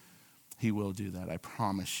 He will do that, I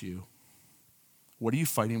promise you. What are you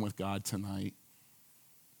fighting with God tonight?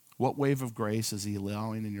 What wave of grace is he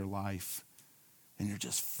allowing in your life? And you're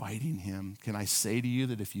just fighting him. Can I say to you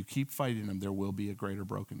that if you keep fighting him, there will be a greater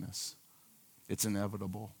brokenness? It's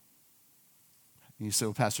inevitable. And you say,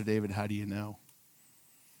 well, Pastor David, how do you know?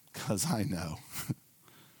 Because I know.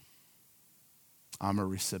 I'm a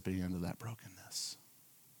recipient of that brokenness.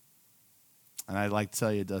 And I'd like to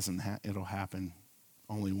tell you, it'll happen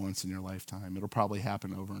only once in your lifetime. It'll probably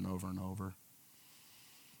happen over and over and over.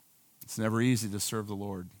 It's never easy to serve the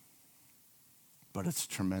Lord, but it's a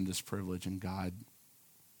tremendous privilege, and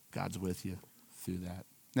God's with you through that.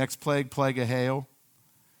 Next plague of hail.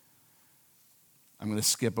 I'm going to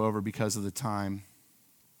skip over because of the time.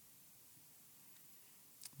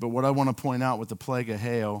 But what I want to point out with the plague of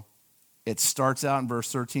hail, it starts out in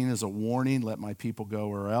verse 13 as a warning, let my people go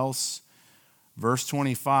or else. Verse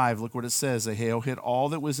 25, look what it says. The hail hit all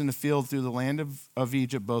that was in the field through the land of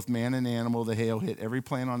Egypt, both man and animal. The hail hit every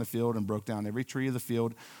plant on the field and broke down every tree of the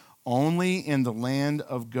field. Only in the land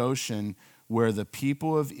of Goshen, where the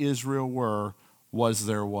people of Israel were, was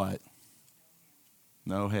there what?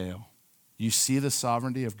 No hail. You see the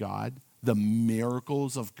sovereignty of God, the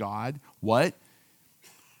miracles of God. What?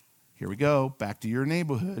 Here we go, back to your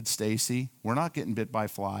neighborhood, Stacy. We're not getting bit by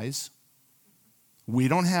flies. We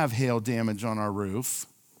don't have hail damage on our roof.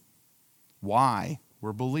 Why?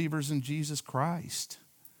 We're believers in Jesus Christ.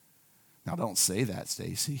 Now, don't say that,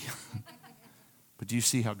 Stacy. But do you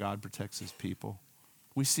see how God protects his people?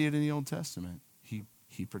 We see it in the Old Testament.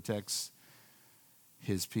 He protects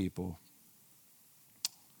his people.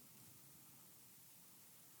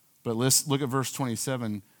 But let's look at verse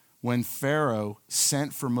 27. When Pharaoh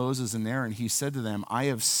sent for Moses and Aaron, he said to them, I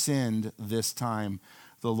have sinned this time.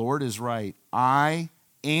 The Lord is right. I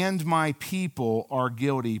and my people are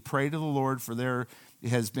guilty. Pray to the Lord, for there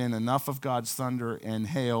has been enough of God's thunder and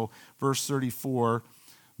hail. Verse 34,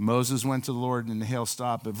 Moses went to the Lord and the hail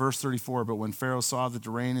stopped. But verse 34, but when Pharaoh saw that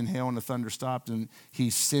the rain and hail and the thunder stopped, and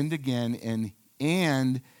he sinned again,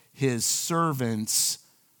 and his servants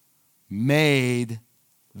made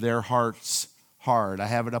their hearts hard. I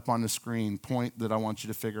have it up on the screen. Point that I want you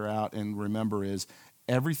to figure out and remember is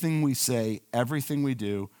everything we say, everything we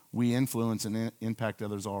do, we influence and impact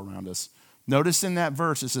others all around us. Notice in that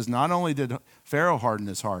verse, it says not only did Pharaoh harden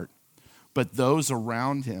his heart, but those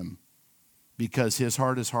around him, because his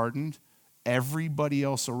heart is hardened, everybody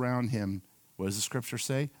else around him, what does the scripture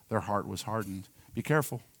say? Their heart was hardened. Be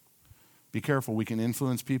careful. Be careful. We can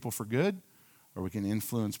influence people for good, or we can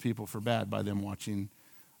influence people for bad by them watching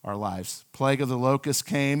our lives. Plague of the locust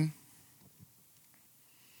came.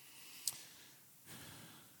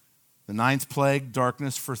 The 9th plague,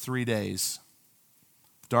 darkness for 3 days.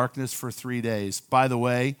 Darkness for 3 days. By the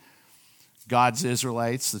way, God's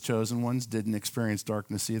Israelites, the chosen ones, didn't experience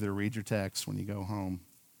darkness either. Read your text when you go home.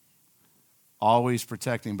 Always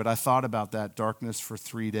protecting. But I thought about that darkness for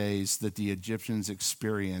 3 days that the Egyptians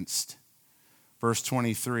experienced. Verse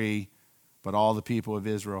 23, but all the people of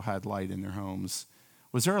Israel had light in their homes.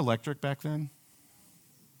 Was there electric back then?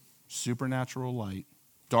 Supernatural light.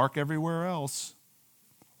 Dark everywhere else.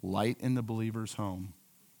 Light in the believer's home.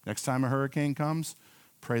 Next time a hurricane comes,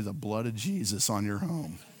 pray the blood of Jesus on your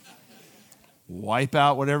home. Wipe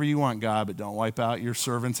out whatever you want, God, but don't wipe out your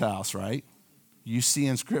servant's house, right? You see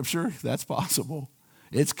in Scripture, that's possible.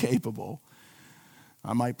 It's capable.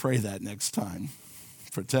 I might pray that next time.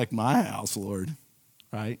 Protect my house, Lord,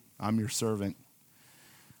 right? I'm your servant.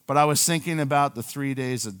 But I was thinking about the 3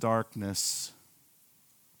 days of darkness.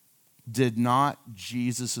 Did not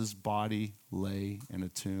Jesus' body lay in a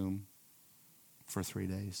tomb for 3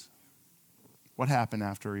 days? What happened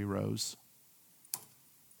after he rose?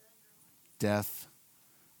 Death,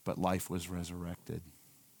 but life was resurrected.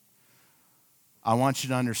 I want you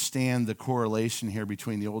to understand the correlation here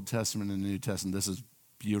between the Old Testament and the New Testament. This is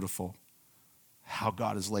beautiful, how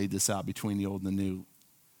God has laid this out between the Old and the New.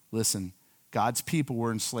 Listen, God's people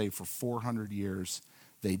were enslaved for 400 years.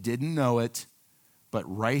 They didn't know it, but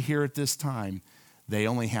right here at this time, they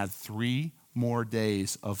only had 3 more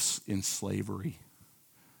days in slavery.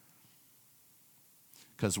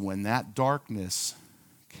 Because when that darkness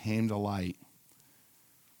came to light,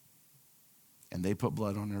 and they put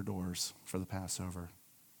blood on their doors for the Passover,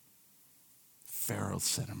 Pharaoh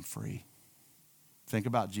set them free. Think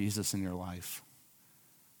about Jesus in your life.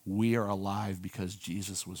 We are alive because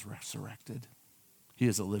Jesus was resurrected. He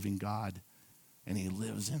is a living God, and he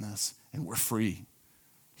lives in us, and we're free.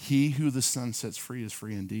 He who the Son sets free is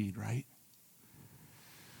free indeed, right?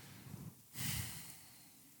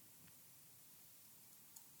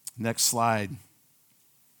 Next slide.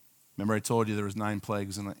 Remember I told you there was 9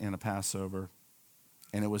 plagues in a Passover,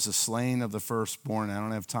 and it was the slaying of the firstborn. I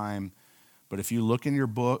don't have time, but if you look in your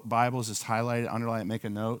book, Bibles, just highlight it, underline it, make a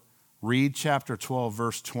note. Read chapter 12,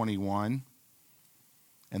 verse 21,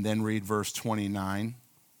 and then read verse 29.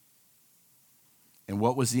 And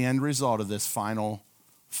what was the end result of this final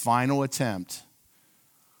attempt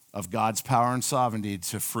of God's power and sovereignty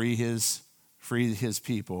to free his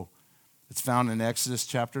people? It's found in Exodus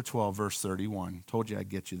chapter 12, verse 31. Told you I'd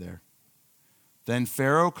get you there. Then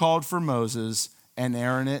Pharaoh called for Moses and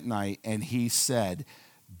Aaron at night, and he said,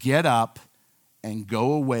 "Get up and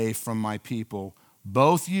go away from my people.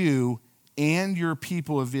 Both you and your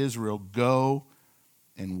people of Israel, go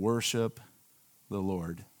and worship the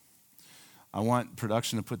Lord." I want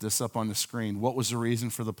production to put this up on the screen. What was the reason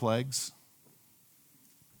for the plagues?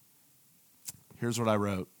 Here's what I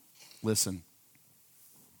wrote. Listen.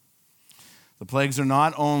 The plagues are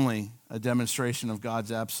not only a demonstration of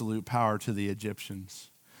God's absolute power to the Egyptians,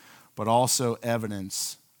 but also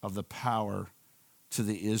evidence of the power to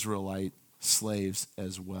the Israelite slaves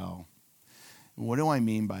as well. What do I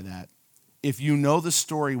mean by that? If you know the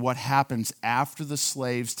story, what happens after the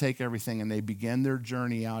slaves take everything and they begin their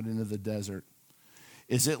journey out into the desert?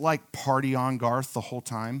 Is it like party on, Garth, the whole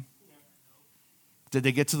time? Did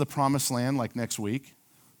they get to the promised land like next week?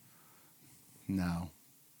 No.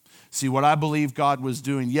 See, what I believe God was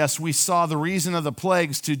doing, yes, we saw the reason of the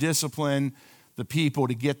plagues to discipline the people,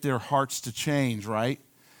 to get their hearts to change, right?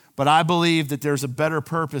 But I believe that there's a better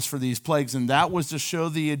purpose for these plagues, and that was to show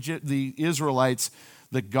the Israelites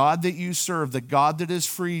the God that you serve, the God that has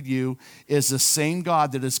freed you, is the same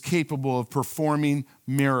God that is capable of performing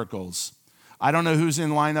miracles. I don't know who's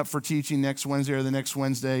in lineup for teaching next Wednesday or the next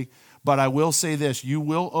Wednesday, but I will say this. You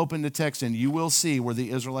will open the text and you will see where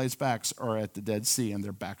the Israelites' backs are at the Dead Sea and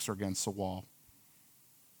their backs are against the wall.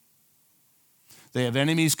 They have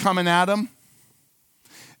enemies coming at them.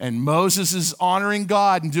 And Moses is honoring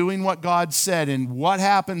God and doing what God said. And what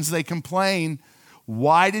happens? They complain,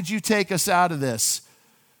 why did you take us out of this?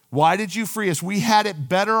 Why did you free us? We had it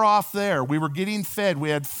better off there. We were getting fed. We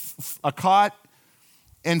had a cot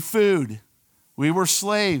and food. We were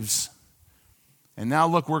slaves. And now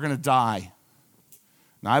look, we're going to die.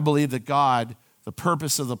 And I believe that God, the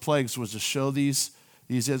purpose of the plagues was to show these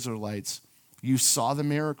Israelites, you saw the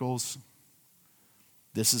miracles.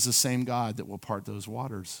 This is the same God that will part those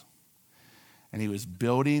waters. And he was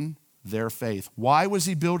building their faith. Why was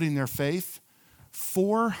he building their faith?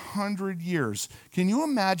 400 years. Can you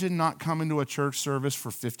imagine not coming to a church service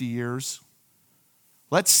for 50 years?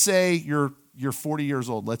 Let's say you're 40 years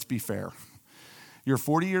old. Let's be fair. You're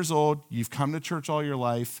 40 years old. You've come to church all your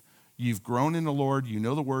life. You've grown in the Lord. You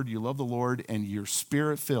know the word. You love the Lord. And you're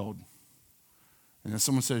spirit-filled. And then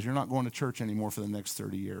someone says, you're not going to church anymore for the next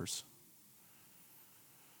 30 years.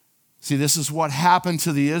 See, this is what happened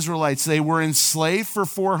to the Israelites. They were enslaved for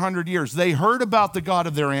 400 years. They heard about the God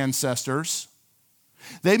of their ancestors.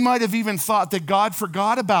 They might have even thought that God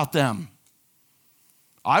forgot about them.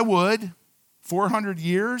 I would. 400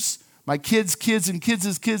 years. My kids' kids and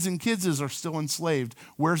kids' kids and kids' are still enslaved.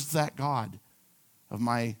 Where's that God of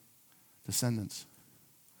my descendants?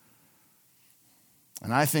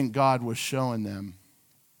 And I think God was showing them,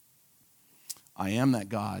 I am that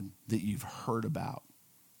God that you've heard about.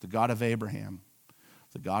 The God of Abraham,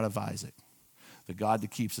 the God of Isaac, the God that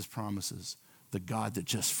keeps his promises, the God that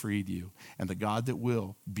just freed you, and the God that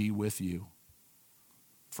will be with you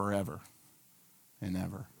forever and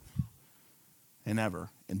ever and ever.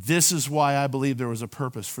 And this is why I believe there was a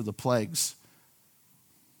purpose for the plagues.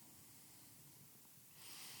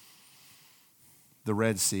 The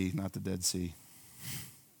Red Sea, not the Dead Sea.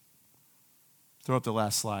 Throw up the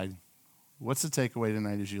last slide. What's the takeaway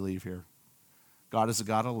tonight as you leave here? God is a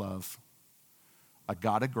God of love, a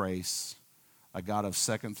God of grace, a God of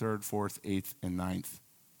second, third, fourth, eighth, and ninth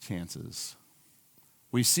chances.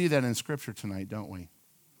 We see that in Scripture tonight, don't we?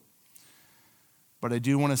 But I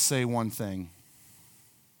do want to say one thing.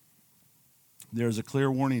 There's a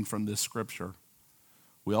clear warning from this Scripture.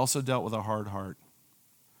 We also dealt with a hard heart.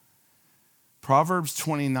 Proverbs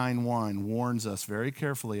 29:1 warns us very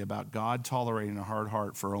carefully about God tolerating a hard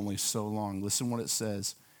heart for only so long. Listen what it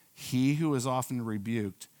says. He who is often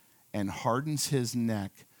rebuked and hardens his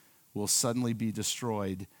neck will suddenly be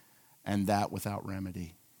destroyed, and that without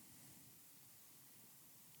remedy.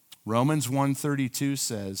 Romans 1:32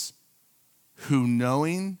 says, who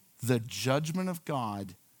knowing the judgment of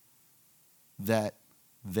God, that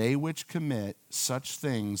they which commit such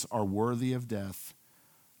things are worthy of death,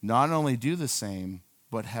 not only do the same,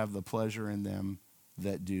 but have the pleasure in them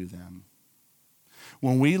that do them.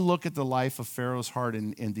 When we look at the life of Pharaoh's heart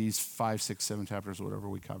in these 5, 6, 7 chapters, whatever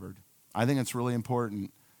we covered, I think it's really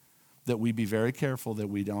important that we be very careful that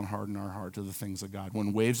we don't harden our heart to the things of God.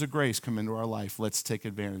 When waves of grace come into our life, let's take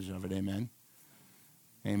advantage of it. Amen?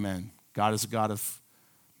 Amen. God is a God of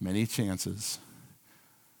many chances,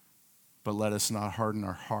 but let us not harden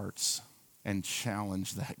our hearts and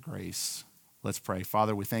challenge that grace. Let's pray.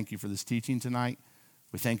 Father, we thank you for this teaching tonight.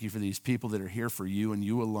 We thank you for these people that are here for you and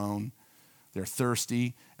you alone. They're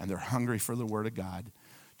thirsty and they're hungry for the word of God.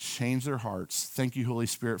 Change their hearts. Thank you, Holy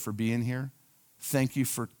Spirit, for being here. Thank you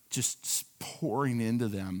for just pouring into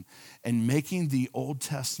them and making the Old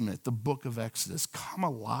Testament, the book of Exodus, come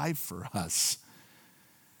alive for us.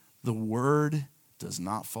 The word does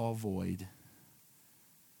not fall void.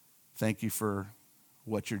 Thank you for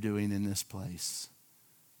what you're doing in this place.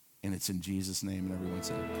 And it's in Jesus' name. And everyone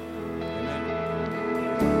said, amen.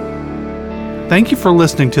 Thank you for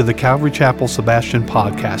listening to the Calvary Chapel Sebastian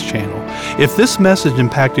podcast channel. If this message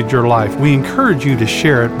impacted your life, we encourage you to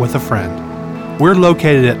share it with a friend. We're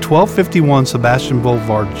located at 1251 Sebastian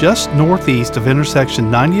Boulevard, just northeast of intersection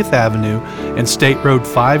 90th Avenue and State Road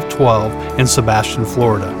 512 in Sebastian,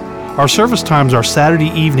 Florida. Our service times are Saturday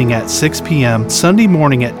evening at 6 p.m., Sunday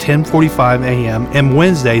morning at 10:45 a.m., and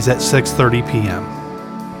Wednesdays at 6:30 p.m.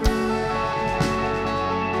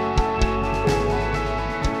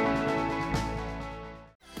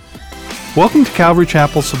 Welcome to Calvary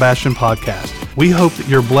Chapel Sebastian Podcast. We hope that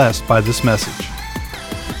you're blessed by this message.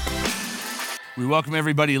 We welcome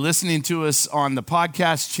everybody listening to us on the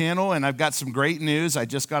podcast channel, and I've got some great news. I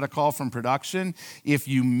just got a call from production. If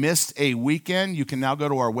you missed a weekend, you can now go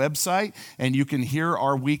to our website, and you can hear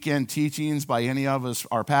our weekend teachings by any of us,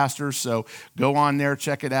 our pastors. So go on there,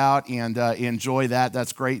 check it out, and enjoy that.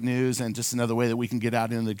 That's great news, and just another way that we can get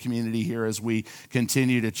out into the community here as we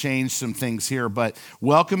continue to change some things here. But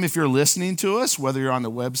welcome if you're listening to us, whether you're on the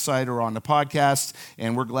website or on the podcast,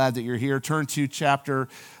 and we're glad that you're here. Turn to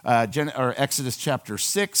Exodus chapter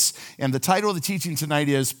 6, and the title of the teaching tonight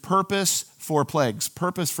is Purpose for Plagues.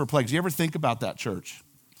 Purpose for Plagues. You ever think about that, church?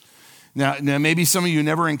 Now maybe some of you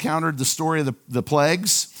never encountered the story of the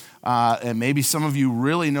plagues, and maybe some of you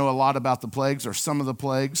really know a lot about the plagues or some of the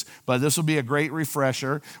plagues, but this will be a great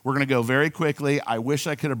refresher. We're going to go very quickly. I wish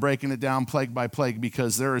I could have broken it down plague by plague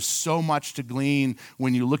because there is so much to glean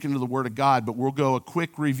when you look into the Word of God, but we'll go a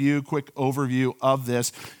quick review, quick overview of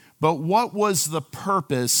this. But what was the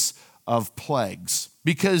purpose of plagues?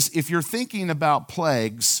 Because if you're thinking about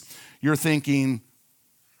plagues, you're thinking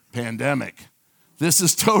pandemic. This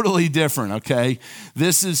is totally different, okay?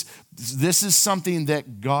 This is something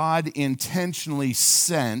that God intentionally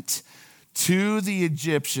sent to the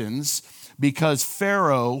Egyptians because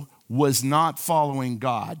Pharaoh was not following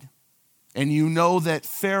God. And you know that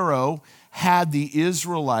Pharaoh had the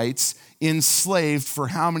Israelites enslaved for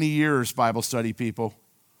how many years, Bible study people?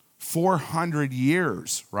 400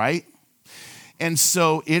 years, right? And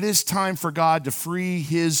so it is time for God to free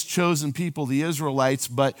his chosen people, the Israelites,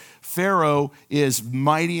 but Pharaoh is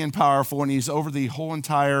mighty and powerful, and he's over the whole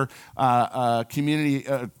entire community,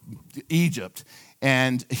 Egypt.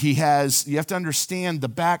 And you have to understand the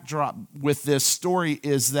backdrop with this story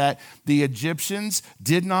is that the Egyptians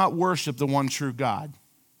did not worship the one true God.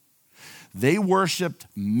 They worshiped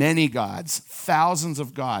many gods, thousands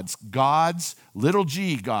of gods, little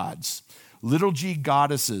g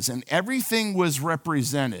goddesses, and everything was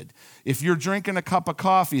represented. If you're drinking a cup of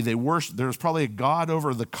coffee, there was probably a god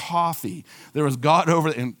over the coffee. There was God over,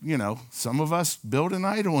 and some of us build an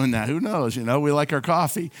idol in that. Who knows? We like our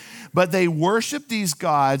coffee. But they worshiped these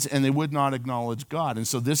gods, and they would not acknowledge God. And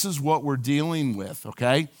so this is what we're dealing with,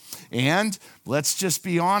 okay? And let's just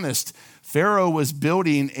be honest. Pharaoh was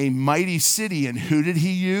building a mighty city, and who did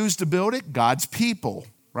he use to build it? God's people,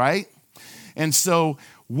 right? And so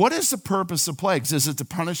what is the purpose of plagues? Is it to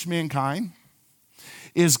punish mankind?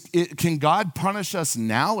 Can God punish us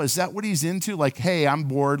now? Is that what he's into? Like, hey, I'm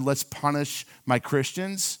bored, let's punish my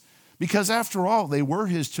Christians? Because after all, they were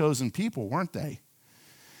his chosen people, weren't they?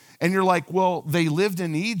 And you're like, well, they lived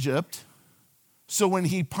in Egypt, so when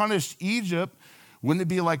he punished Egypt, wouldn't it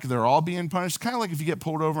be like they're all being punished? Kind of like if you get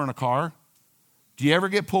pulled over in a car. Do you ever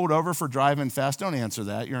get pulled over for driving fast? Don't answer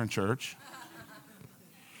that. You're in church.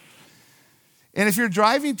 And if you're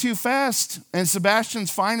driving too fast and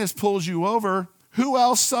Sebastian's Finest pulls you over, who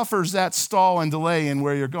else suffers that stall and delay in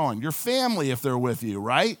where you're going? Your family, if they're with you,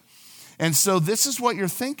 right? And so this is what you're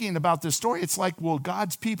thinking about this story. It's like, well,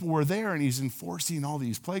 God's people were there and he's enforcing all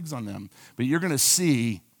these plagues on them. But you're going to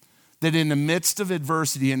see that in the midst of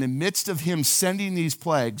adversity, in the midst of him sending these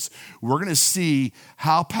plagues, we're going to see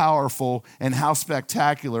how powerful and how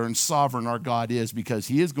spectacular and sovereign our God is because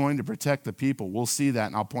he is going to protect the people. We'll see that,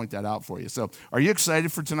 and I'll point that out for you. So are you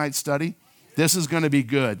excited for tonight's study? This is going to be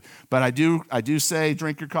good. But I do say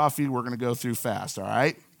drink your coffee. We're going to go through fast, all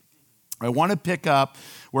right? I want to pick up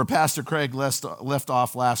where Pastor Craig left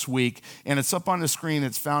off last week, and it's up on the screen.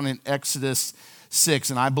 It's found in Exodus 6,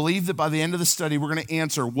 and I believe that by the end of the study, we're going to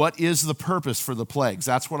answer what is the purpose for the plagues.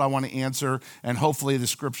 That's what I want to answer, and hopefully the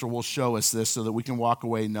scripture will show us this so that we can walk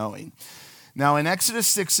away knowing. Now, in Exodus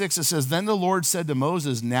 6:6, it says, "Then the Lord said to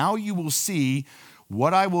Moses, 'Now you will see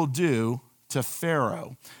what I will do to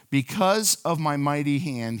Pharaoh. Because of my mighty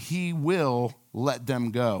hand, he will let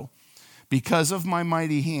them go. Because of my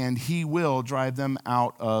mighty hand, he will drive them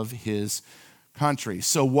out of his country.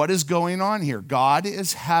 So what is going on here? God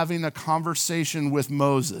is having a conversation with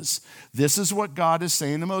Moses. This is what God is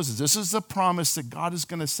saying to Moses. This is the promise that God is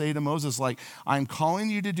going to say to Moses, like, I'm calling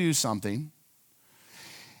you to do something,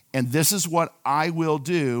 and this is what I will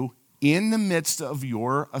do in the midst of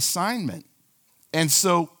your assignment. And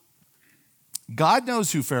so God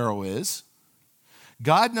knows who Pharaoh is.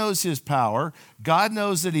 God knows his power. God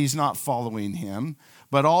knows that he's not following him.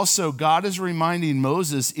 But also God is reminding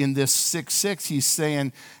Moses in this 6:6, he's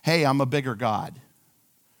saying, hey, I'm a bigger God.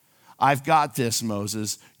 I've got this,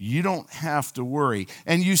 Moses. You don't have to worry.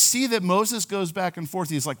 And you see that Moses goes back and forth.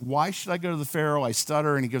 He's like, why should I go to the Pharaoh? I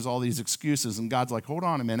stutter. And he gives all these excuses. And God's like, hold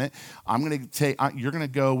on a minute. You're going to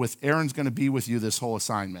go with, Aaron's going to be with you this whole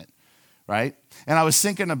assignment, right? And I was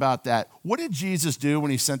thinking about that. What did Jesus do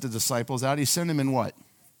when he sent the disciples out? He sent them in what?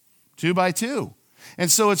 2 by 2.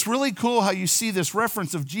 And so it's really cool how you see this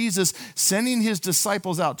reference of Jesus sending his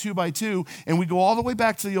disciples out 2 by 2. And we go all the way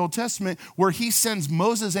back to the Old Testament where he sends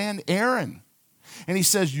Moses and Aaron. And he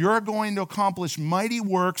says, you're going to accomplish mighty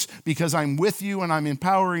works because I'm with you and I'm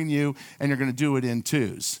empowering you, and you're going to do it in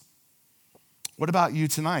twos. What about you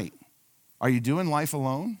tonight? Are you doing life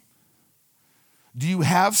alone? Do you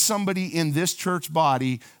have somebody in this church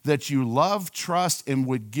body that you love, trust, and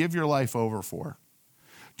would give your life over for?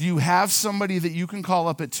 Do you have somebody that you can call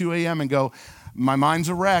up at 2 a.m. and go, my mind's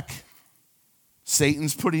a wreck.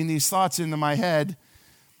 Satan's putting these thoughts into my head.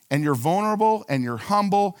 And you're vulnerable and you're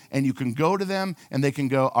humble and you can go to them and they can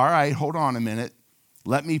go, all right, hold on a minute.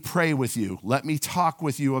 Let me pray with you. Let me talk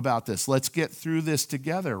with you about this. Let's get through this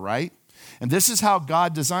together, right? And this is how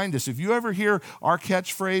God designed us. If you ever hear our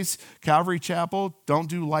catchphrase, Calvary Chapel, don't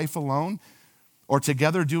do life alone, or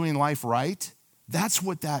together doing life right, that's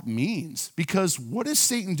what that means. Because what does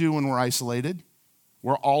Satan do when we're isolated?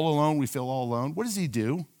 We're all alone. We feel all alone. What does he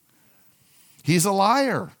do? He's a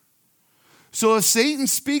liar. So if Satan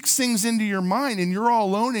speaks things into your mind and you're all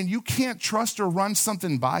alone and you can't trust or run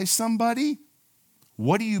something by somebody,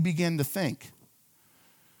 what do you begin to think?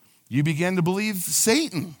 You begin to believe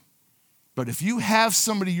Satan. But if you have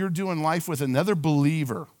somebody you're doing life with, another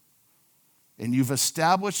believer, and you've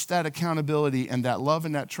established that accountability and that love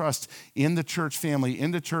and that trust in the church family,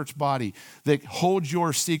 in the church body, that holds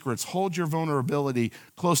your secrets, holds your vulnerability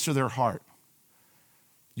close to their heart,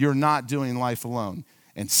 you're not doing life alone.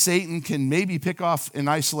 And Satan can maybe pick off and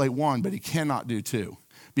isolate one, but he cannot do two.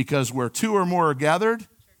 Because where two or more are gathered,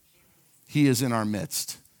 he is in our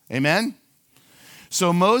midst. Amen?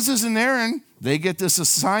 So Moses and Aaron, they get this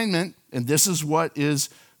assignment, and this is what is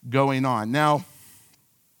going on. Now,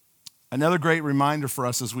 another great reminder for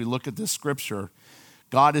us as we look at this scripture,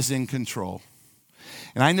 God is in control.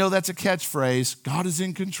 And I know that's a catchphrase, God is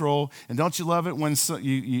in control. And don't you love it when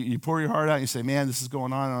you pour your heart out and you say, man, this is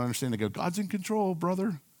going on, I don't understand. They go, God's in control, brother.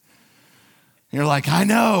 And you're like, I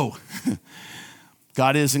know.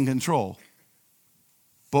 God is in control.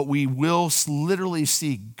 But we will literally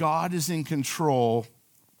see God is in control,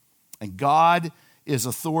 and God is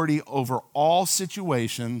authority over all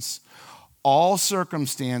situations, all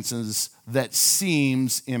circumstances that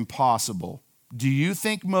seems impossible. Do you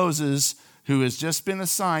think Moses, who has just been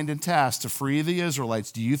assigned and tasked to free the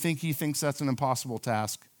Israelites, do you think he thinks that's an impossible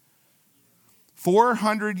task?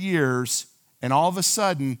 400 years, and all of a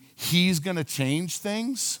sudden, he's going to change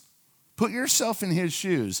things? Put yourself in his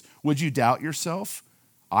shoes. Would you doubt yourself?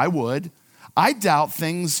 I would. I doubt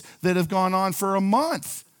things that have gone on for a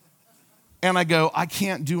month. And I go, I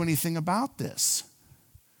can't do anything about this.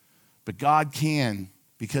 But God can,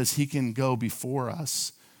 because he can go before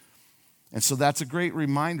us. And so that's a great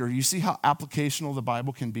reminder. You see how applicational the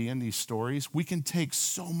Bible can be in these stories? We can take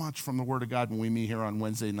so much from the Word of God when we meet here on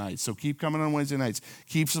Wednesday nights. So keep coming on Wednesday nights.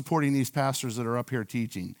 Keep supporting these pastors that are up here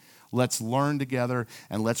teaching. Let's learn together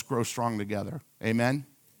and let's grow strong together. Amen?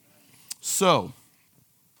 So,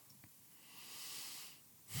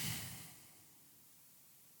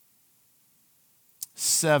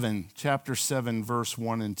 chapter 7, verse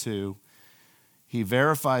 1 and 2. He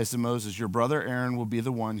verifies to Moses, your brother Aaron will be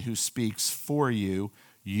the one who speaks for you.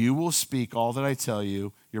 You will speak all that I tell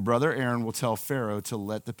you. Your brother Aaron will tell Pharaoh to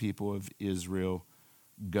let the people of Israel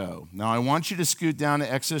go. Now, I want you to scoot down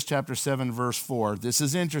to Exodus chapter 7, verse 4. This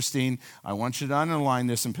is interesting. I want you to underline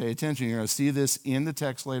this and pay attention. You're going to see this in the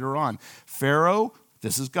text later on. Pharaoh,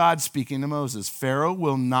 this is God speaking to Moses. Pharaoh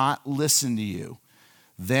will not listen to you.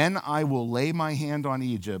 Then I will lay my hand on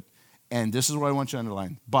Egypt, and this is what I want you to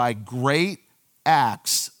underline, by great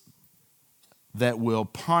acts that will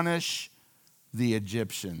punish the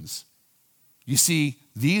Egyptians. You see,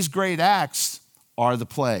 these great acts are the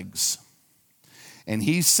plagues. And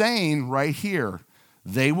he's saying right here,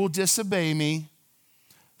 they will disobey me.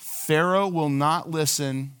 Pharaoh will not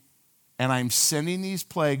listen, and I'm sending these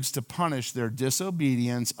plagues to punish their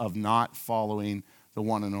disobedience of not following the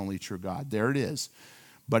one and only true God. There it is.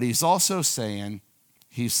 But he's also saying,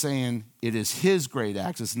 it is his great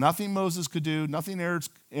acts. It's nothing Moses could do, nothing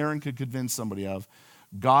Aaron could convince somebody of.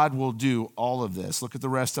 God will do all of this. Look at the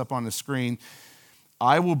rest up on the screen.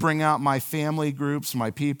 I will bring out my family groups, my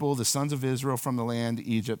people, the sons of Israel from the land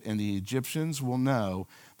Egypt, and the Egyptians will know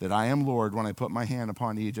that I am Lord when I put my hand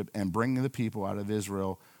upon Egypt and bring the people out of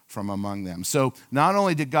Israel from among them. So not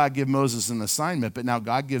only did God give Moses an assignment, but now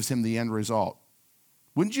God gives him the end result.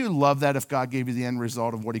 Wouldn't you love that if God gave you the end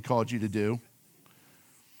result of what he called you to do?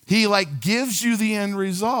 He gives you the end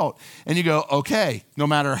result. And you go, okay, no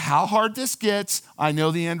matter how hard this gets, I know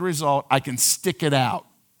the end result. I can stick it out,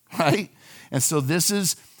 right? And so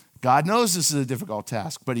God knows this is a difficult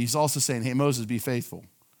task, but he's also saying, hey, Moses, be faithful.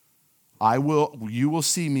 You will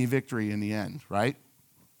see me victory in the end, right?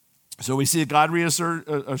 So we see that God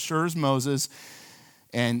reassures Moses,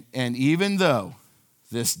 and even though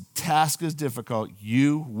this task is difficult,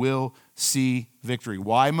 you will see victory.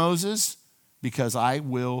 Why, Moses? Because I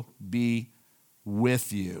will be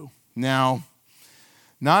with you. Now,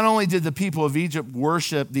 not only did the people of Egypt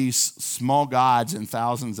worship these small gods and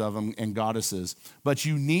thousands of them and goddesses, but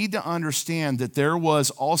you need to understand that there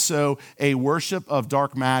was also a worship of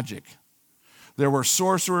dark magic. There were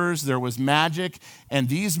sorcerers, there was magic, and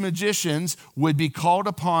these magicians would be called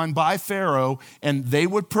upon by Pharaoh, and they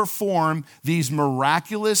would perform these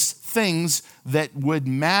miraculous things that would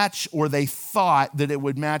match, or they thought that it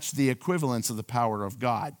would match the equivalence of the power of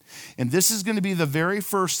God. And this is going to be the very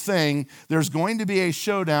first thing. There's going to be a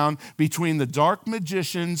showdown between the dark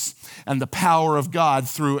magicians and the power of God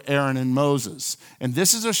through Aaron and Moses. And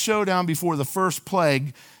this is a showdown before the first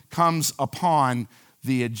plague comes upon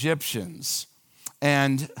the Egyptians.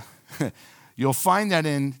 And you'll find that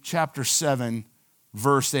in chapter 7,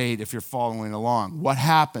 verse 8, if you're following along. What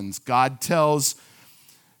happens? God tells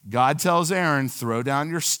Aaron, throw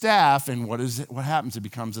down your staff, and what happens? It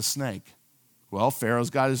becomes a snake. Well,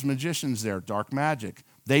 Pharaoh's got his magicians there, dark magic.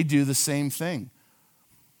 They do the same thing.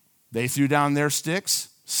 They threw down their sticks,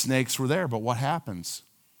 snakes were there, but what happens?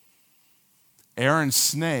 Aaron's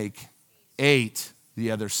snake ate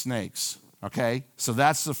the other snakes, okay? So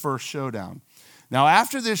that's the first showdown. Now,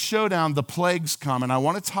 after this showdown, the plagues come, and I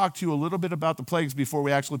want to talk to you a little bit about the plagues before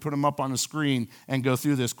we actually put them up on the screen and go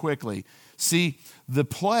through this quickly. See, the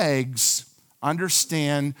plagues,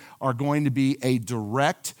 understand, are going to be a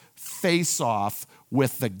direct face-off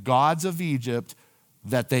with the gods of Egypt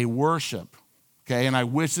that they worship, okay? And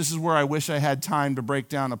this is where I wish I had time to break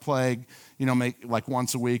down a plague, make like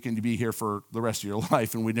once a week and to be here for the rest of your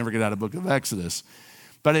life, and we'd never get out of the book of Exodus.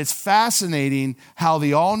 But it's fascinating how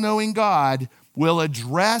the all-knowing God will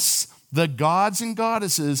address the gods and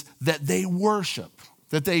goddesses that they worship,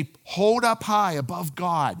 that they hold up high above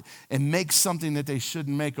God, and make something that they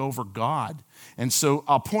shouldn't make over God. And so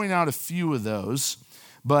I'll point out a few of those,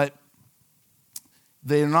 but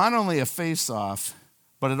they're not only a face-off,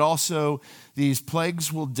 but these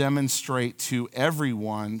plagues will demonstrate to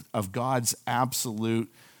everyone of God's absolute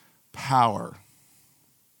power.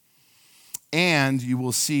 And you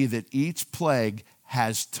will see that each plague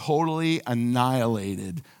has totally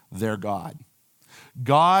annihilated their God.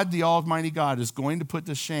 God, the Almighty God, is going to put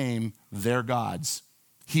to shame their gods.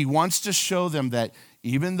 He wants to show them that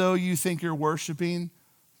even though you think you're worshiping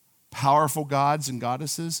powerful gods and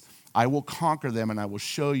goddesses, I will conquer them, and I will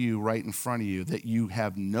show you right in front of you that you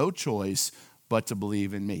have no choice but to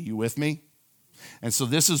believe in me. You with me? And so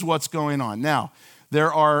this is what's going on. Now,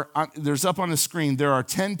 there's up on the screen, there are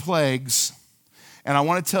 10 plagues. And I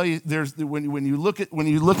want to tell you, when you look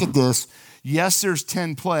at this, yes, there's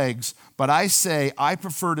 10 plagues, but I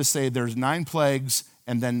prefer to say there's 9 plagues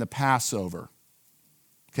and then the Passover.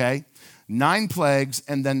 Okay? 9 plagues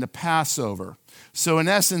and then the Passover. So in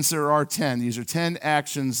essence, there are 10. These are 10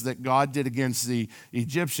 actions that God did against the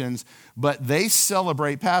Egyptians, but they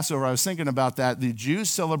celebrate Passover. I was thinking about that. The Jews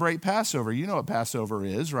celebrate Passover. You know what Passover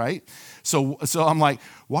is, right? So I'm like,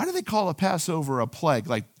 why do they call a Passover a plague?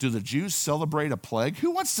 Like, do the Jews celebrate a plague?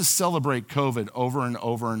 Who wants to celebrate COVID over and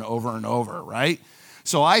over and over and over, right?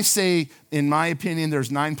 So I say, in my opinion,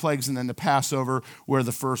 there's 9 plagues and then the Passover where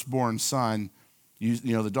the firstborn son,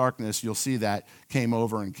 the darkness, you'll see that, came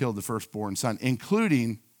over and killed the firstborn son,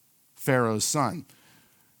 including Pharaoh's son.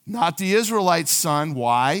 Not the Israelites' son.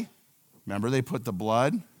 Why? Remember, they put the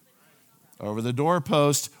blood over the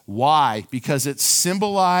doorpost. Why? Because it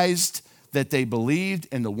symbolized that they believed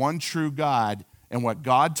in the one true God and what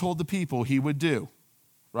God told the people he would do,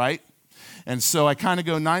 right? And so I kind of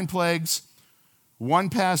go 9 plagues. one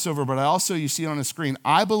Passover, but I also, you see on the screen,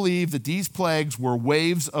 I believe that these plagues were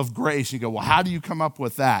waves of grace. You go, well, how do you come up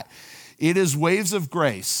with that? It is waves of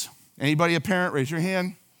grace. Anybody a parent? Raise your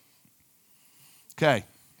hand. Okay.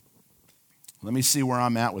 Let me see where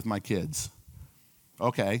I'm at with my kids.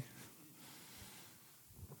 Okay.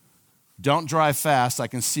 Don't drive fast. I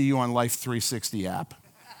can see you on Life 360 app.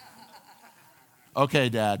 Okay,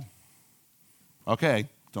 Dad. Okay,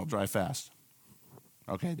 don't drive fast.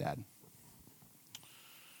 Okay, Dad.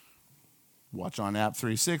 Watch on app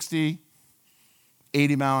 360,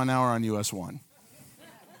 80 mile an hour on US 1.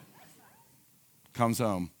 Comes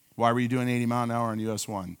home. Why were you doing 80 mile an hour on US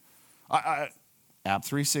 1? App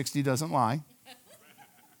 360 doesn't lie.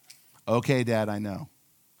 Okay, Dad, I know.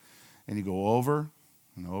 And you go over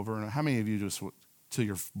and over. And how many of you just till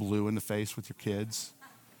you're blue in the face with your kids?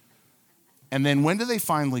 And then when do they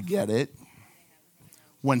finally get it?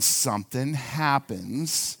 When something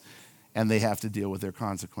happens and they have to deal with their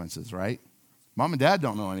consequences, right? Mom and Dad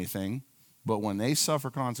don't know anything, but when they suffer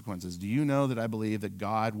consequences, do you know that I believe that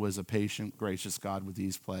God was a patient, gracious God with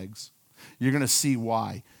these plagues? You're going to see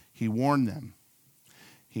why. He warned them.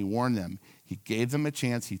 He warned them. He gave them a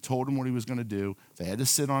chance. He told them what he was going to do. They had to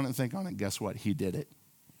sit on it and think on it. Guess what? He did it.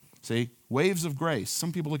 See? Waves of grace.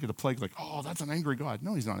 Some people look at a plague like, oh, that's an angry God.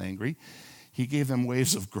 No, he's not angry. He gave them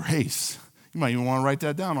waves of grace. You might even want to write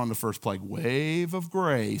that down on the first plague. Wave of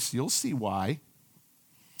grace. You'll see why.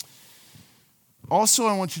 Also,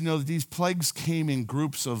 I want you to know that these plagues came in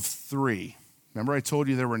groups of 3. Remember I told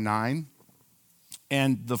you there were 9?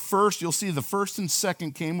 And the first, you'll see the first and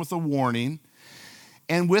second came with a warning.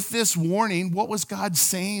 And with this warning, what was God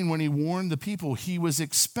saying when he warned the people? He was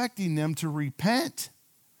expecting them to repent.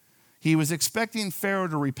 He was expecting Pharaoh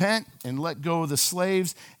to repent and let go of the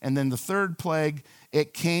slaves. And then the third plague,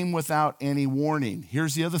 it came without any warning.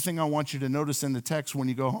 Here's the other thing I want you to notice in the text when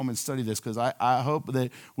you go home and study this, because I hope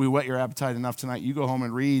that we whet your appetite enough tonight. You go home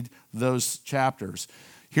and read those chapters.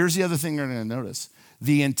 Here's the other thing you're going to notice.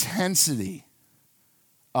 The intensity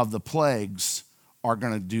of the plagues are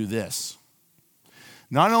going to do this.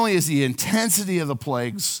 Not only is the intensity of the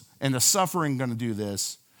plagues and the suffering going to do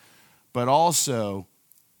this, but also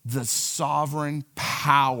the sovereign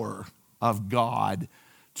power of God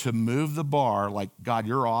to move the bar. Like, God,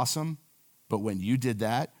 you're awesome, but when you did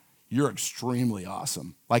that, you're extremely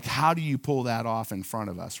awesome. Like, how do you pull that off in front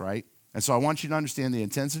of us, right? And so I want you to understand the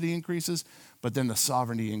intensity increases, but then the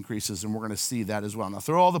sovereignty increases, and we're going to see that as well. Now,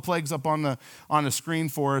 throw all the plagues up on the screen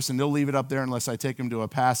for us, and they'll leave it up there unless I take them to a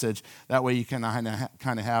passage. That way you can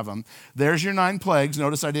kind of have them. There's your 9 plagues.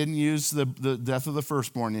 Notice I didn't use the death of the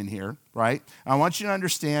firstborn in here, right? I want you to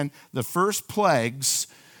understand the first plagues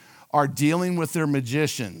are dealing with their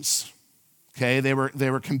magicians, okay? They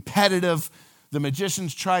were competitive. The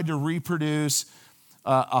magicians tried to reproduce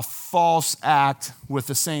a false act with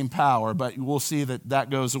the same power, but we'll see that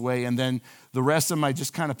goes away. And then the rest of them I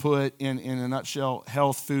just kind of put in a nutshell: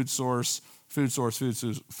 health, food source,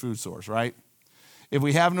 right? If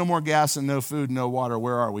we have no more gas and no food, no water,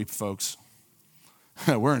 where are we, folks?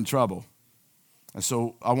 We're in trouble. And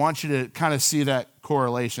so I want you to kind of see that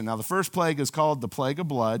correlation. Now, the first plague is called the plague of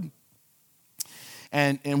blood.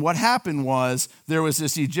 And what happened was there was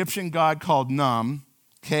this Egyptian god called Num,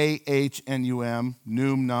 Khnum,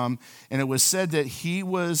 Num, and it was said that he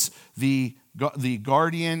was the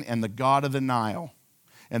guardian and the god of the Nile.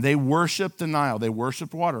 And they worshiped the Nile. They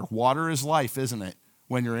worshiped water. Water is life, isn't it,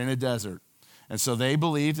 when you're in a desert? And so they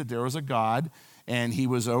believed that there was a god, and he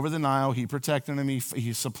was over the Nile. He protected them.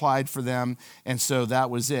 He supplied for them, and so that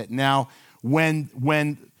was it. Now, when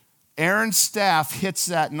Aaron's staff hits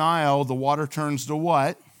that Nile, the water turns to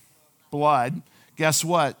what? Blood. Guess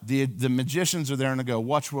what? The magicians are there and they go,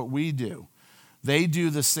 watch what we do. They do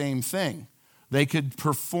the same thing. They could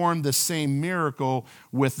perform the same miracle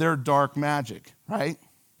with their dark magic, right?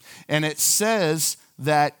 And it says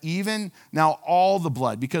that even now all the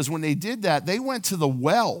blood, because when they did that, they went to the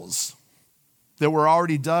wells that were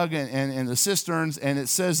already dug and the cisterns, and it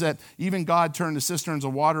says that even God turned the cisterns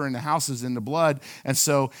of water in the houses into blood. And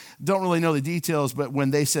so don't really know the details, but when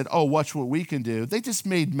they said, oh, watch what we can do, they just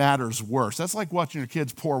made matters worse. That's like watching your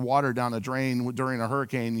kids pour water down a drain during a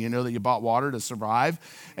hurricane. You know that you bought water to survive,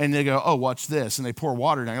 and they go, oh, watch this, and they pour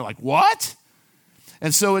water down. You're like, what?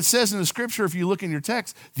 And so it says in the scripture, if you look in your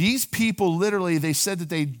text, these people literally, they said that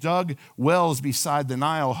they dug wells beside the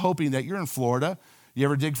Nile, hoping that you're in Florida. You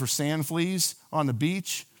ever dig for sand fleas on the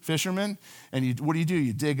beach, fishermen? And what do?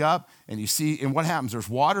 You dig up and you see, and what happens? There's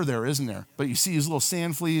water there, isn't there? But you see these little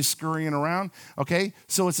sand fleas scurrying around, okay?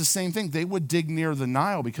 So it's the same thing. They would dig near the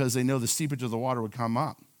Nile because they know the seepage of the water would come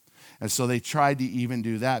up. And so they tried to even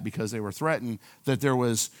do that because they were threatened that there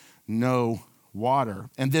was no water.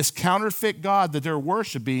 And this counterfeit God that they're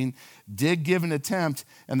worshiping did give an attempt,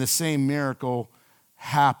 and the same miracle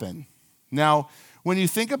happened. Now, when you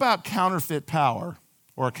think about counterfeit power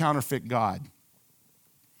or a counterfeit God,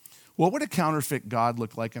 what would a counterfeit God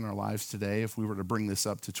look like in our lives today if we were to bring this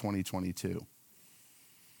up to 2022?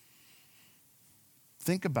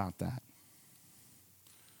 Think about that.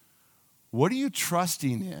 What are you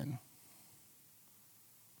trusting in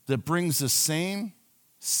that brings the same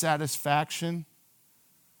satisfaction,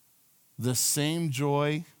 the same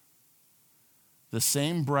joy, the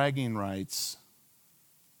same bragging rights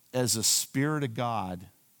as a spirit of God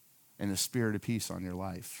and a spirit of peace on your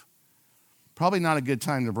life? Probably not a good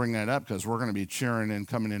time to bring that up because we're going to be cheering and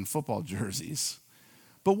coming in football jerseys.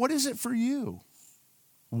 But what is it for you?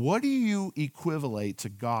 What do you equivalent to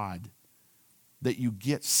God that you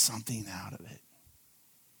get something out of it?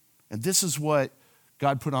 And this is what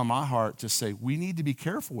God put on my heart to say, we need to be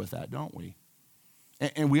careful with that, don't we?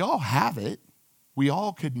 And we all have it. We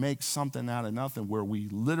all could make something out of nothing where we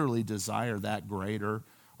literally desire that greater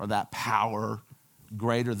or that power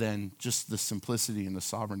greater than just the simplicity and the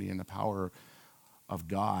sovereignty and the power of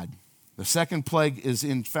God. The second plague is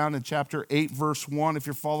found in chapter 8, verse 1, if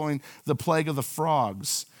you're following the plague of the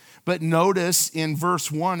frogs. But notice in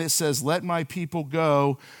verse 1, it says, let my people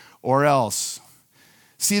go or else.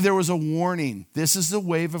 See, there was a warning. This is the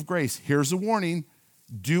wave of grace. Here's a warning.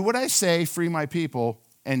 Do what I say, free my people,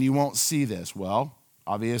 and you won't see this. Well,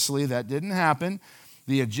 obviously that didn't happen.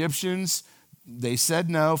 The Egyptians, they said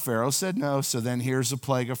no. Pharaoh said no. So then here's the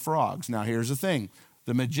plague of frogs. Now here's the thing.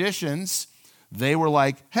 The magicians, they were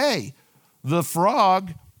like, hey, the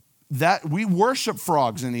frog, that we worship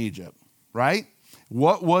frogs in Egypt, right?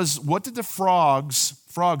 What did the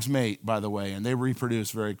frogs mate, by the way, and they reproduce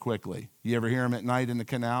very quickly. You ever hear them at night in the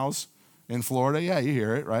canals in Florida? Yeah, you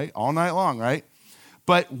hear it, right? All night long, right?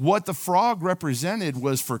 But what the frog represented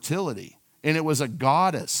was fertility, and it was a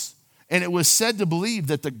goddess. And it was said to believe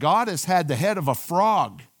that the goddess had the head of a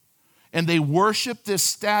frog, and they worshiped this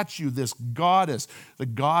statue, this goddess, the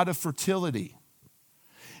god of fertility.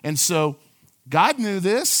 And so God knew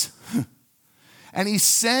this, and he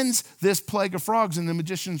sends this plague of frogs, and the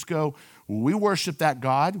magicians go, we worship that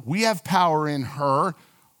God. We have power in her,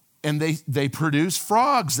 and they produce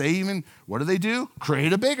frogs. They even, what do?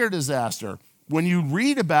 Create a bigger disaster. When you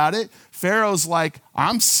read about it, Pharaoh's like,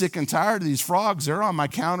 I'm sick and tired of these frogs. They're on my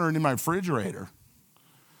counter and in my refrigerator.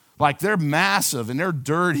 Like they're massive and they're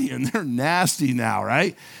dirty and they're nasty now,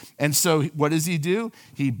 right? And so what does he do?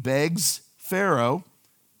 He begs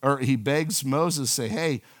Moses, say,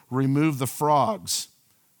 hey, remove the frogs.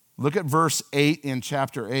 Look at verse 8 in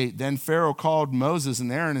chapter 8. Then Pharaoh called Moses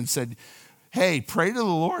and Aaron and said, hey, pray to the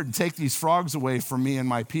Lord and take these frogs away from me and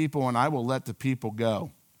my people, and I will let the people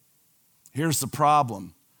go. Here's the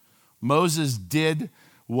problem. Moses did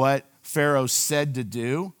what Pharaoh said to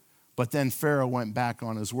do, but then Pharaoh went back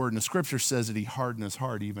on his word. And the scripture says that he hardened his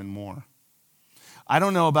heart even more. I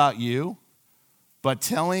don't know about you, but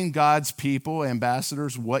telling God's people,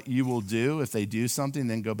 ambassadors, what you will do if they do something,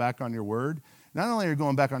 then go back on your word. Not only are you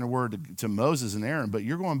going back on your word to Moses and Aaron, but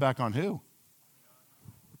you're going back on who?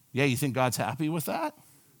 Yeah, you think God's happy with that?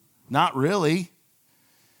 Not really.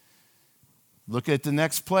 Look at the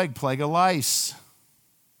next plague, plague of lice.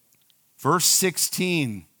 Verse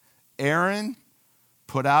 16, Aaron,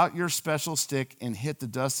 put out your special stick and hit the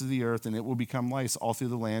dust of the earth, and it will become lice all through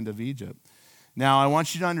the land of Egypt. Now, I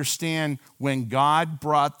want you to understand when God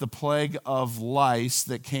brought the plague of lice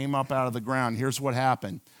that came up out of the ground, here's what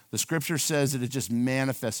happened. The scripture says that it just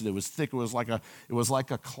manifested. It was thick. It was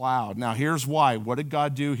like a cloud. Now, here's why. What did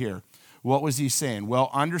God do here? What was he saying?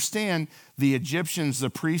 Well, understand the Egyptians,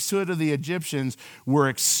 the priesthood of the Egyptians, were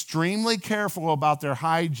extremely careful about their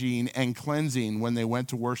hygiene and cleansing when they went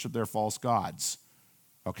to worship their false gods.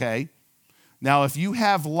 Okay? Now, if you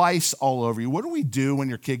have lice all over you, what do we do when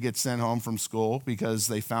your kid gets sent home from school because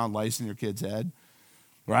they found lice in your kid's head?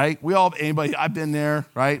 Right? I've been there,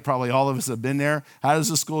 right? Probably all of us have been there. How does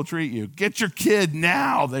the school treat you? Get your kid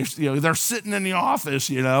now. They're sitting in the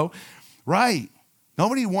office, Right.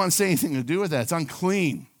 Nobody wants anything to do with that. It's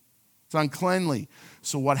unclean. It's uncleanly.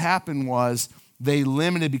 So what happened was they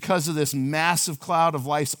limited, because of this massive cloud of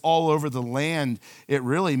lice all over the land, it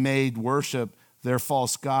really made worship their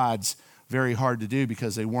false gods very hard to do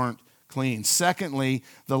because they weren't clean. Secondly,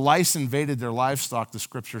 the lice invaded their livestock, the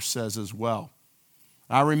scripture says as well.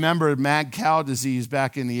 I remember mad cow disease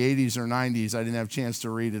back in the 80s or 90s. I didn't have a chance to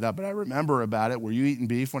read it up, but I remember about it. Were you eating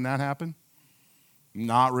beef when that happened?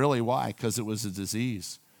 Not really. Why? Because it was a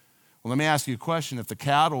disease. Well, let me ask you a question. If the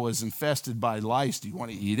cattle is infested by lice, do you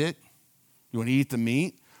want to eat it? You want to eat the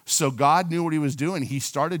meat? So God knew what he was doing. He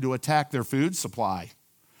started to attack their food supply.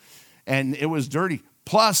 And it was dirty.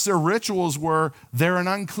 Plus, their rituals were, they're an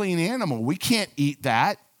unclean animal. We can't eat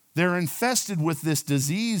that. They're infested with this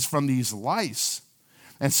disease from these lice.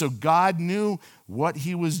 And so God knew what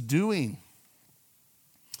he was doing.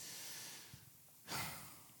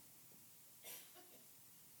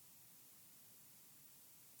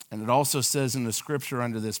 And it also says in the scripture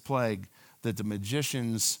under this plague that the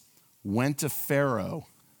magicians went to Pharaoh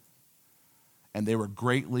and they were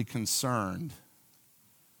greatly concerned.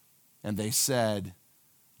 And they said,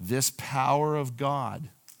 this power of God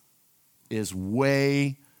is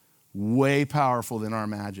way, way powerful than our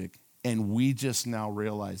magic. And we just now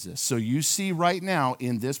realize this. So you see right now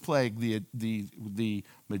in this plague, the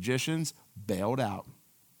magicians bailed out.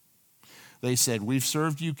 They said, we've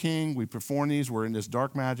served you, king. We perform these. We're in this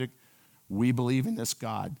dark magic. We believe in this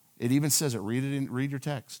God. It even says it. Read your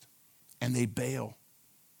text. And they bail.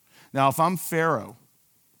 Now, if I'm Pharaoh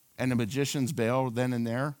and the magicians bail then and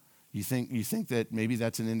there, you think that maybe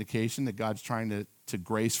that's an indication that God's trying to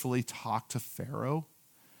gracefully talk to Pharaoh?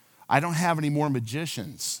 I don't have any more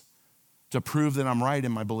magicians to prove that I'm right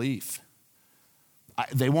in my belief.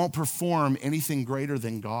 They won't perform anything greater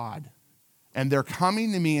than God. And they're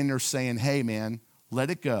coming to me and they're saying, hey, man, let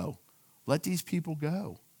it go. Let these people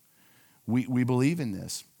go. We believe in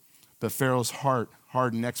this. But Pharaoh's heart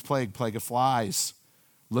hardened. Next plague, plague of flies.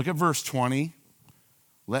 Look at verse 20.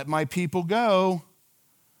 Let my people go,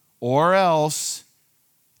 or else.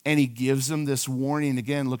 And he gives them this warning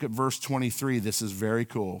again. Look at verse 23. This is very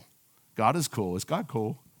cool. God is cool. Is God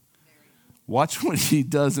cool? Watch what he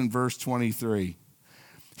does in verse 23.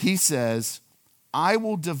 He says, I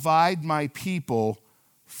will divide my people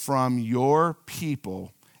from your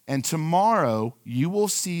people, and tomorrow you will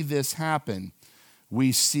see this happen.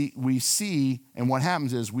 We see, and what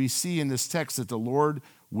happens is we see in this text that the Lord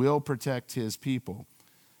will protect his people.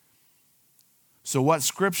 So what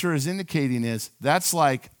Scripture is indicating is that's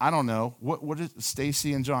like, I don't know, what is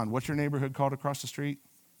Stacy and John? What's your neighborhood called across the street?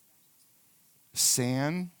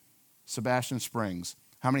 San Sebastian Springs.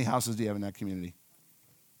 How many houses do you have in that community?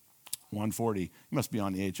 140. You must be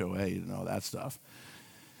on the HOA to know that stuff.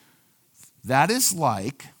 That is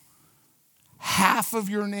like half of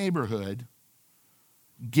your neighborhood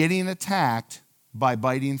getting attacked by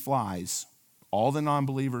biting flies. All the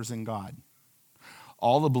non-believers in God.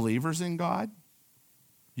 All the believers in God,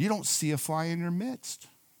 you don't see a fly in your midst.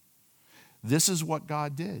 This is what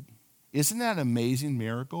God did. Isn't that an amazing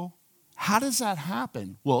miracle? How does that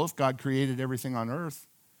happen? Well, if God created everything on earth,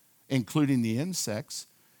 including the insects,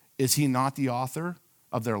 is he not the author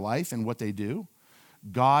of their life and what they do?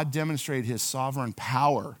 God demonstrated his sovereign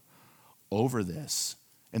power over this.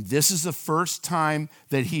 And this is the first time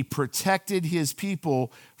that he protected his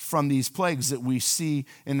people from these plagues that we see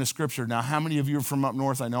in the scripture. Now, how many of you are from up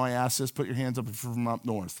north? I know I asked this. Put your hands up if you're from up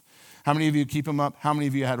north. How many of you keep them up? How many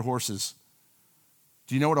of you had horses?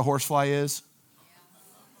 Do you know what a horsefly is?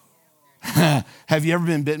 Have you ever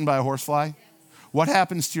been bitten by a horsefly? What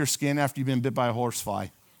happens to your skin after you've been bit by a horsefly?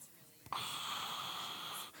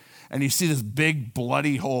 And you see this big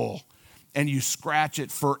bloody hole, and you scratch it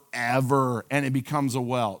forever, and it becomes a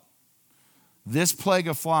welt. This plague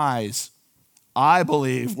of flies, I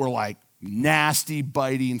believe, were like nasty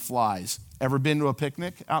biting flies. Ever been to a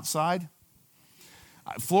picnic outside?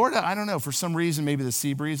 Florida, I don't know. For some reason, maybe the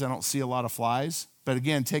sea breeze, I don't see a lot of flies. But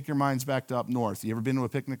again, take your minds back to up north. You ever been to a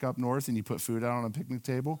picnic up north and you put food out on a picnic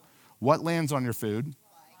table? What lands on your food?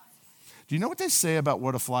 Do you know what they say about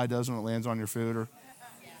what a fly does when it lands on your food? Or,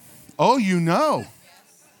 oh, you know.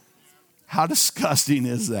 How disgusting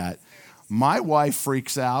is that? My wife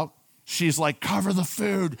freaks out. She's like, cover the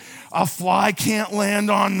food. A fly can't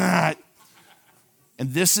land on that.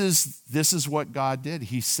 And this is what God did.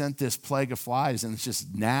 He sent this plague of flies, and it's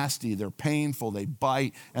just nasty. They're painful. They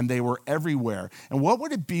bite, and they were everywhere. And what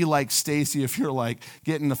would it be like, Stacy, if you're like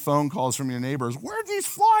getting the phone calls from your neighbors? Where'd these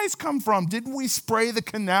flies come from? Didn't we spray the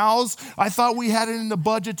canals? I thought we had it in the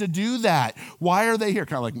budget to do that. Why are they here?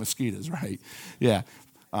 Kind of like mosquitoes, right? Yeah.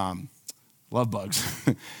 Love bugs.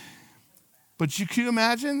 But you can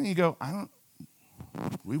imagine, you go,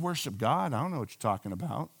 we worship God. I don't know what you're talking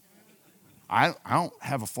about. I don't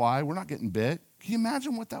have a fly. We're not getting bit. Can you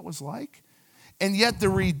imagine what that was like? And yet the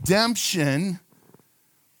redemption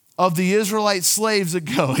of the Israelite slaves that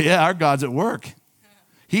go, yeah, our God's at work.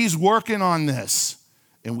 He's working on this.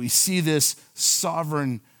 And we see this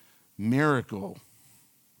sovereign miracle.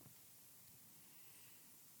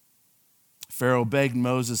 Pharaoh begged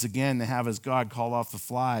Moses again to have his God call off the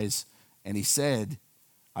flies. And he said,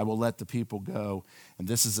 I will let the people go. And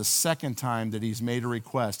this is the second time that he's made a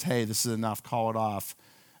request. Hey, this is enough. Call it off.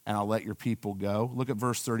 and I'll let your people go. Look at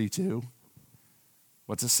verse 32.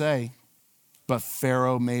 What's it say? But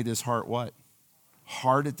Pharaoh made his heart what?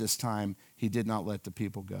 Hard at this time. He did not let the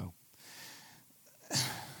people go.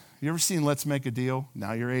 You ever seen Let's Make a Deal?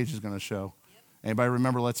 Now your age is going to show. Yep. Anybody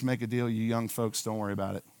remember Let's Make a Deal? You young folks, don't worry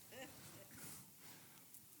about it.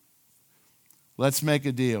 Let's make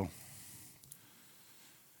a deal.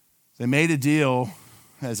 They made a deal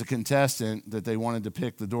as a contestant that they wanted to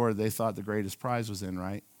pick the door they thought the greatest prize was in,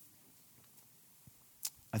 right?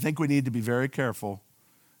 I think we need to be very careful,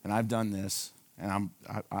 and I've done this, and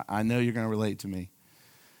I know you're going to relate to me.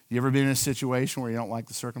 You ever been in a situation where you don't like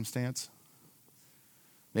the circumstance?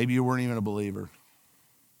 Maybe you weren't even a believer.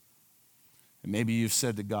 And maybe you've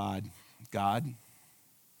said to God, God,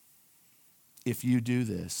 if you do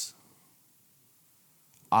this,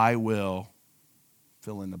 I will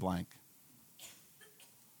fill in the blank.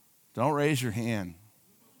 Don't raise your hand.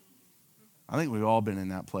 I think we've all been in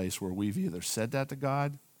that place where we've either said that to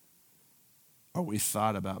God or we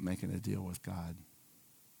thought about making a deal with God.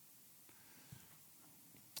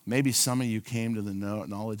 Maybe some of you came to the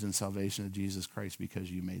knowledge and salvation of Jesus Christ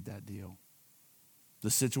because you made that deal.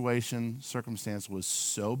 The circumstance was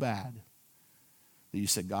so bad that you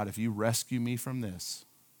said, God, if you rescue me from this,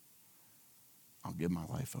 I'll give my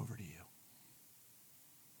life over to you.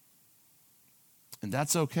 And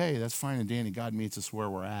that's okay. That's fine and dandy. God meets us where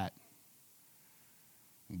we're at.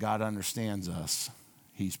 And God understands us.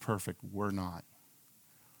 He's perfect. We're not.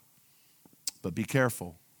 But be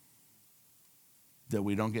careful that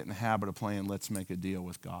we don't get in the habit of playing let's make a deal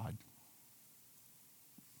with God.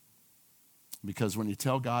 Because when you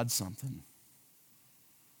tell God something,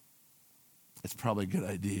 it's probably a good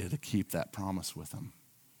idea to keep that promise with him.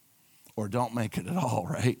 Or don't make it at all,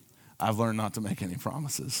 right? I've learned not to make any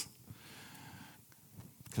promises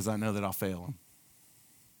because I know that I'll fail him.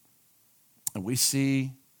 And we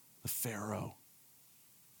see the Pharaoh,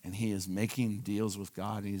 and he is making deals with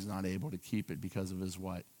God, and he's not able to keep it because of his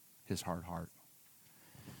what? His hard heart.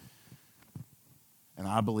 And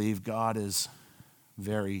I believe God is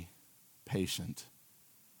very patient.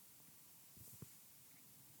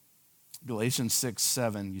 Galatians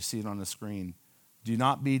 6:7, you see it on the screen. Do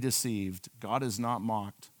not be deceived. God is not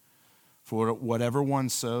mocked. For whatever one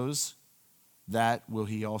sows, that will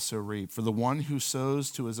he also reap. For the one who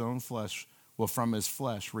sows to his own flesh will from his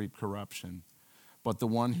flesh reap corruption. But the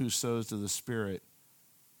one who sows to the Spirit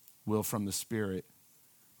will from the Spirit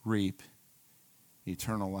reap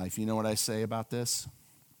eternal life. You know what I say about this?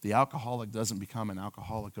 The alcoholic doesn't become an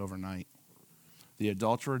alcoholic overnight. The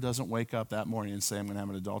adulterer doesn't wake up that morning and say, I'm going to have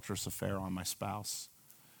an adulterous affair on my spouse.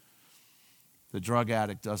 The drug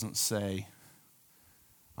addict doesn't say,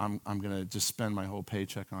 I'm going to just spend my whole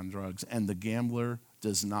paycheck on drugs. And the gambler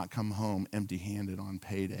does not come home empty-handed on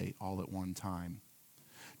payday all at one time.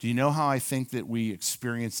 Do you know how I think that we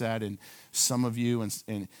experience that? And some of you,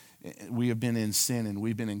 and we have been in sin, and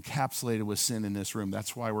we've been encapsulated with sin in this room.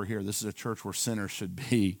 That's why we're here. This is a church where sinners should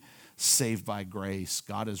be saved by grace.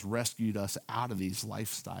 God has rescued us out of these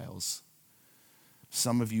lifestyles.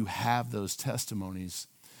 Some of you have those testimonies.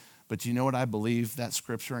 But you know what I believe that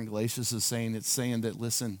scripture in Galatians is saying? It's saying that,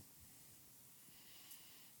 listen,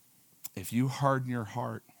 if you harden your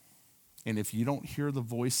heart, and if you don't hear the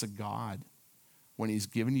voice of God when he's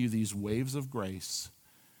giving you these waves of grace,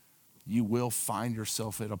 you will find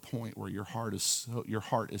yourself at a point where your heart is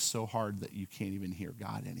so hard that you can't even hear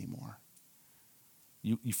God anymore.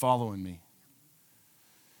 You following me?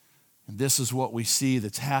 And this is what we see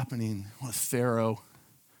that's happening with Pharaoh.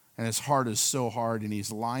 And his heart is so hard, and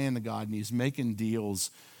he's lying to God, and he's making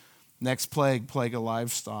deals. Next plague of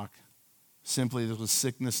livestock. Simply, there was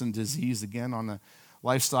sickness and disease again on the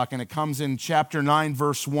livestock. And it comes in chapter 9,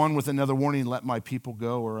 verse 1 with another warning, let my people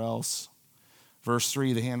go or else. Verse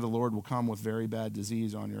 3, the hand of the Lord will come with very bad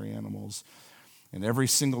disease on your animals. And every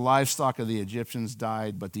single livestock of the Egyptians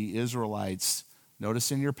died, but the Israelites,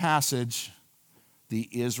 notice in your passage, the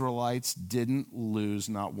Israelites didn't lose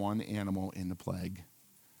not one animal in the plague.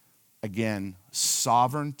 Again,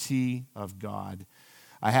 sovereignty of God.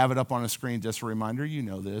 I have it up on the screen, just a reminder, you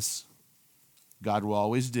know this. God will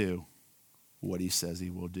always do what he says he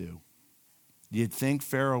will do. You'd think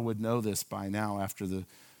Pharaoh would know this by now after the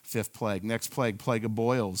fifth plague. Next plague of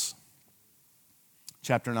boils.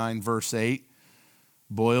 Chapter 9, verse 8.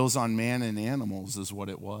 Boils on man and animals is what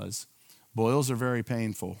it was. Boils are very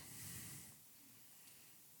painful.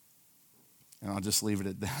 And I'll just leave it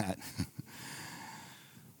at that.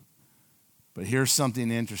 But here's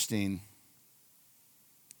something interesting.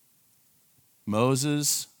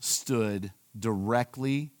 Moses stood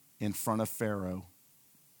directly in front of Pharaoh.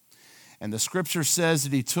 And the scripture says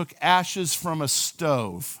that he took ashes from a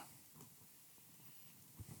stove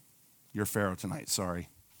You're Pharaoh tonight, sorry.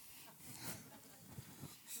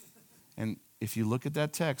 And if you look at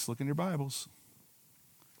that text, look in your Bibles.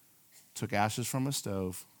 Took ashes from a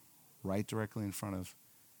stove, right directly in front of,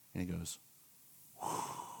 and he goes, whew.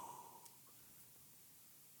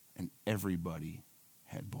 And everybody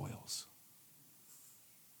had boils.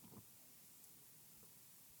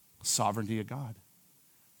 Sovereignty of God.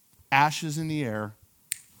 Ashes in the air,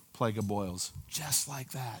 plague of boils. Just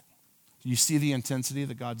like that. Do you see the intensity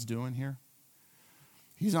that God's doing here?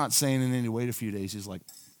 He's not saying in any wait a few days. He's like,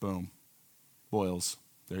 boom, boils.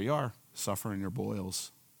 There you are, suffering your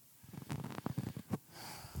boils.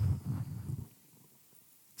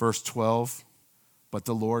 Verse 12, but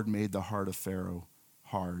the Lord made the heart of Pharaoh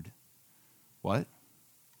hard. What?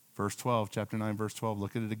 Verse 12, chapter 9, verse 12.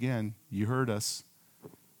 Look at it again. You heard us.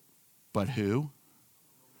 But who?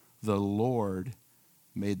 The Lord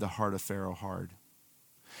made the heart of Pharaoh hard.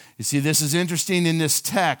 You see, this is interesting in this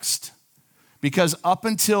text because up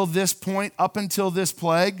until this point, up until this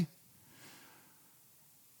plague,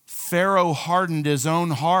 Pharaoh hardened his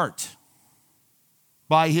own heart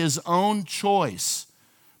by his own choice,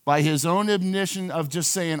 by his own admission of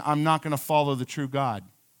just saying, I'm not going to follow the true God.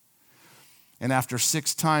 And after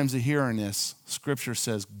 6 times of hearing this, Scripture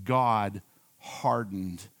says God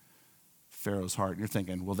hardened Pharaoh's heart. And you're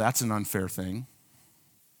thinking, well, that's an unfair thing.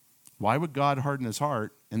 Why would God harden his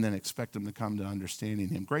heart and then expect him to come to understanding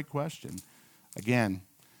him? Great question. Again,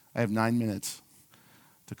 I have 9 minutes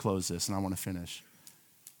to close this, and I want to finish.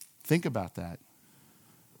 Think about that.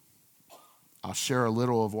 I'll share a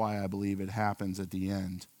little of why I believe it happens at the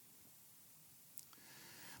end.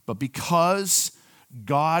 But because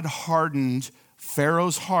God hardened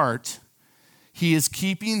Pharaoh's heart, he is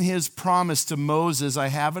keeping his promise to Moses. I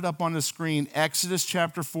have it up on the screen. Exodus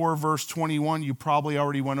chapter 4, verse 21. You probably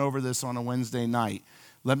already went over this on a Wednesday night.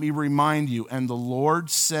 Let me remind you. And the Lord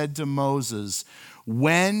said to Moses,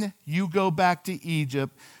 when you go back to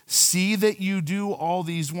Egypt, see that you do all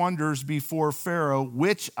these wonders before Pharaoh,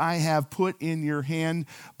 which I have put in your hand,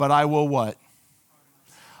 but I will what?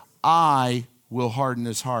 I will harden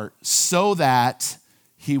his heart so that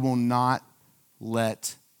he will not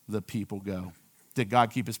let the people go. Did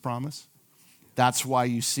God keep his promise? That's why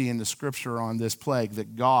you see in the scripture on this plague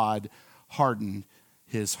that God hardened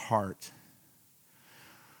his heart.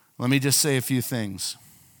 Let me just say a few things.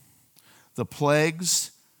 The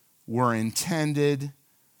plagues were intended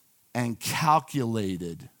and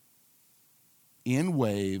calculated in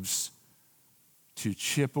waves to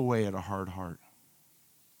chip away at a hard heart.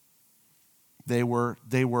 They were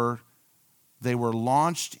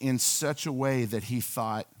launched in such a way that he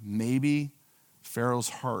thought maybe Pharaoh's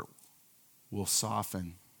heart will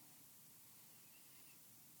soften.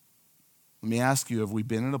 Let me ask you, have we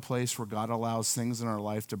been in a place where God allows things in our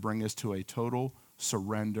life to bring us to a total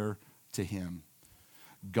surrender to him?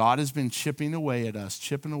 God has been chipping away at us,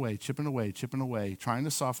 chipping away, trying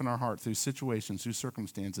to soften our heart through situations, through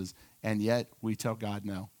circumstances, and yet we tell God,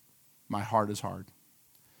 no, my heart is hard.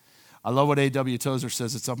 I love what A.W. Tozer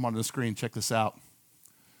says. It's up on the screen. Check this out.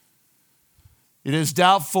 It is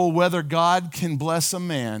doubtful whether God can bless a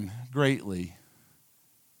man greatly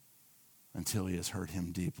until he has hurt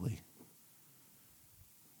him deeply.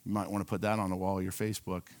 You might want to put that on the wall of your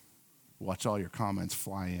Facebook. Watch all your comments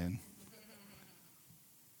fly in.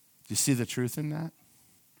 Do you see the truth in that?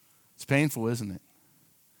 It's painful, isn't it?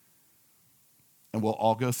 And we'll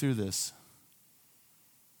all go through this.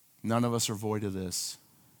 None of us are void of this.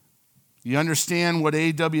 You understand what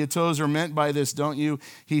A.W. Tozer meant by this, don't you?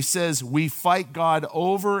 He says, we fight God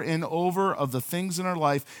over and over of the things in our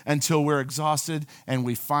life until we're exhausted and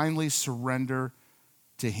we finally surrender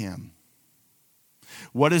to him.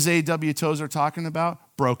 What is A.W. Tozer talking about?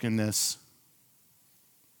 Brokenness.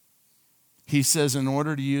 He says, in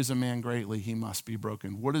order to use a man greatly, he must be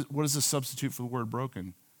broken. What is the substitute for the word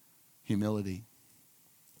broken? Humility,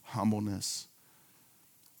 humbleness,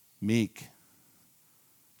 meek.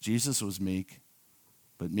 Jesus was meek,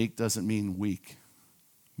 but meek doesn't mean weak.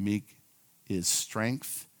 Meek is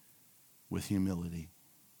strength with humility.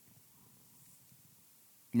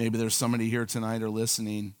 Maybe there's somebody here tonight or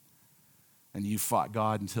listening, and you fought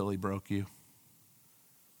God until he broke you.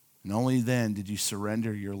 And only then did you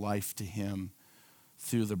surrender your life to him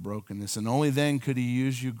through the brokenness. And only then could he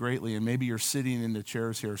use you greatly. And maybe you're sitting in the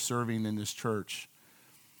chairs here, serving in this church,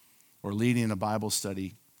 or leading a Bible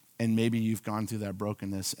study. And maybe you've gone through that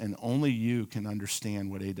brokenness, and only you can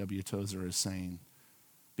understand what A.W. Tozer is saying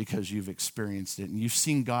because you've experienced it. And you've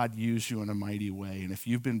seen God use you in a mighty way. And if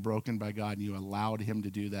you've been broken by God and you allowed him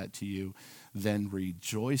to do that to you, then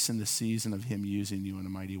rejoice in the season of him using you in a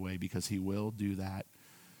mighty way because he will do that.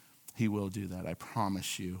 He will do that, I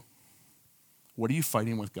promise you. What are you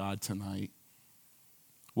fighting with God tonight?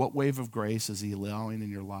 What wave of grace is he allowing in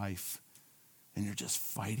your life? And you're just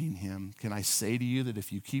fighting him. Can I say to you that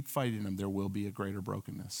if you keep fighting him, there will be a greater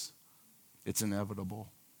brokenness? It's inevitable.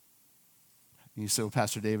 And you say, well,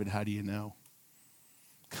 Pastor David, how do you know?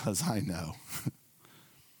 Because I know.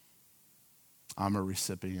 I'm a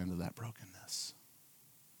recipient of that brokenness.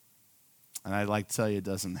 And I'd like to tell you,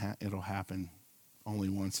 it'll happen only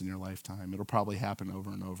once in your lifetime. It'll probably happen over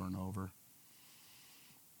and over and over.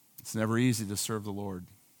 It's never easy to serve the Lord,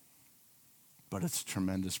 but it's a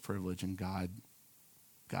tremendous privilege, and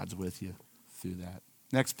God's with you through that.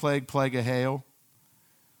 Next plague, plague of hail.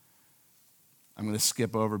 I'm going to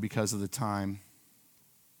skip over because of the time.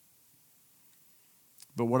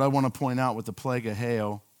 But what I want to point out with the plague of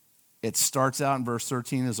hail, it starts out in verse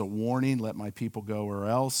 13 as a warning, let my people go or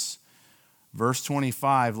else. Verse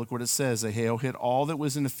 25, look what it says. The hail hit all that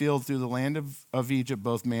was in the field through the land of Egypt,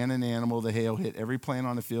 both man and animal. The hail hit every plant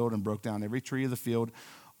on the field and broke down every tree of the field.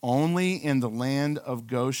 Only in the land of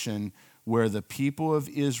Goshen, where the people of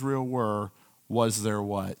Israel were, was there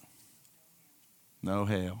what? No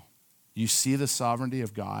hail. You see the sovereignty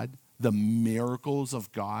of God, the miracles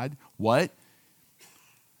of God. What?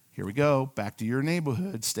 Here we go. Back to your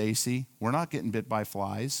neighborhood, Stacy. We're not getting bit by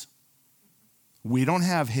flies. We don't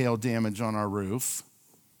have hail damage on our roof.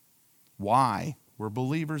 Why? We're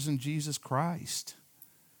believers in Jesus Christ.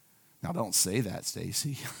 Now, don't say that,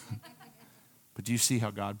 Stacy. But do you see how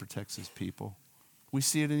God protects his people? We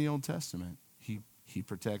see it in the Old Testament. He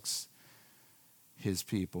protects his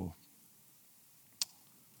people.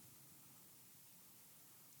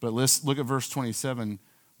 But let's look at verse 27.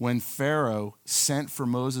 When Pharaoh sent for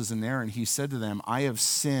Moses and Aaron, he said to them, I have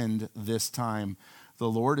sinned this time. The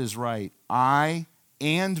Lord is right. I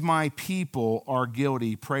and my people are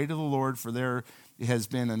guilty. Pray to the Lord, for there has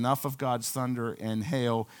been enough of God's thunder and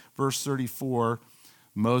hail. Verse 34,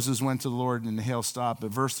 Moses went to the Lord and the hail stopped. But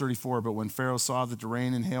verse 34, but when Pharaoh saw that the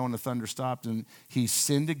rain and hail and the thunder stopped, and he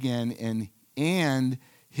sinned again, and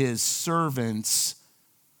his servants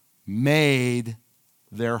made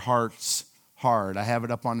their hearts hard. I have it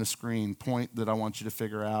up on the screen. Point that I want you to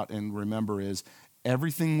figure out and remember is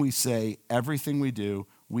everything we say, everything we do,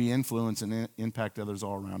 we influence and impact others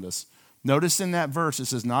all around us. Notice in that verse, it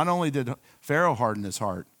says not only did Pharaoh harden his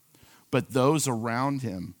heart, but those around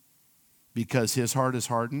him, because his heart is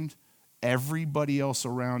hardened, everybody else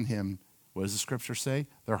around him, what does the scripture say?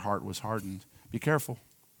 Their heart was hardened. Be careful.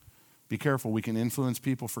 Be careful. We can influence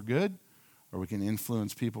people for good, or we can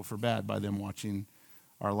influence people for bad by them watching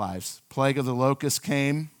our lives. Plague of the locust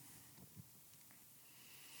came.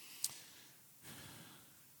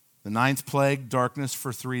 The 9th plague, darkness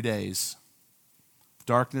for 3 days.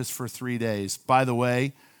 Darkness for 3 days. By the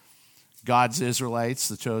way, God's Israelites,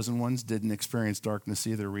 the chosen ones, didn't experience darkness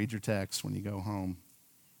either. Read your text when you go home.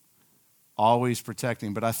 Always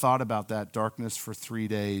protecting. But I thought about that darkness for 3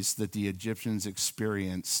 days that the Egyptians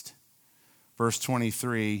experienced. Verse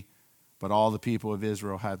 23, but all the people of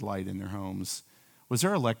Israel had light in their homes. Was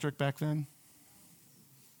there electric back then?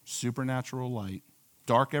 Supernatural light.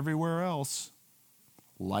 Dark everywhere else.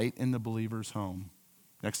 Light in the believer's home.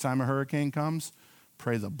 Next time a hurricane comes,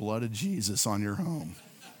 pray the blood of Jesus on your home.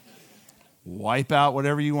 Wipe out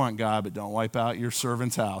whatever you want, God, but don't wipe out your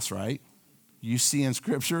servant's house, right? You see in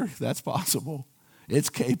Scripture, that's possible.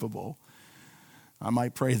 It's capable. I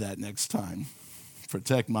might pray that next time.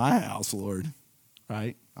 Protect my house, Lord,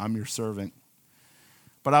 right? I'm your servant.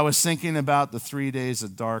 But I was thinking about the 3 days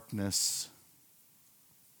of darkness.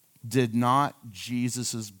 Did not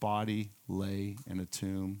Jesus' body lay in a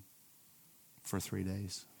tomb for 3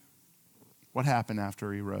 days? What happened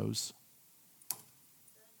after he rose?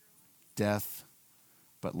 Death,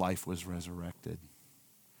 but life was resurrected.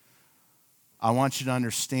 I want you to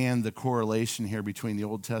understand the correlation here between the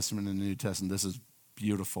Old Testament and the New Testament. This is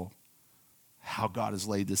beautiful, how God has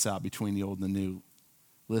laid this out between the Old and the New.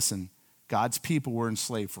 Listen, God's people were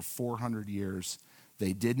enslaved for 400 years.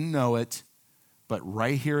 They didn't know it, but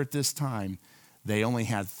right here at this time, they only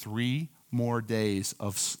had 3 more days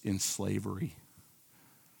in slavery.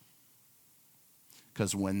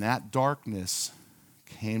 Because when that darkness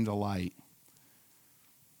came to light,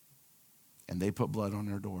 and they put blood on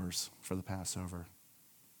their doors for the Passover,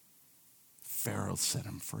 Pharaoh set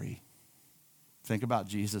them free. Think about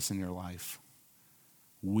Jesus in your life.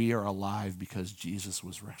 We are alive because Jesus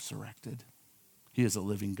was resurrected. He is a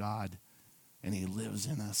living God, and he lives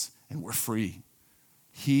in us, and we're free.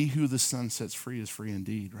 He who the Son sets free is free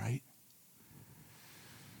indeed, right?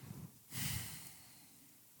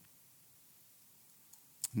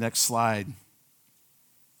 Next slide.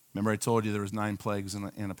 Remember I told you there was 9 plagues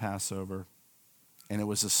in a Passover. and it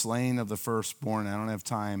was the slaying of the firstborn. I don't have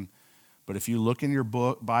time, but if you look in your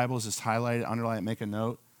book, Bibles, just highlight it, underline it, make a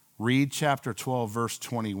note. Read chapter 12, verse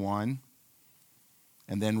 21,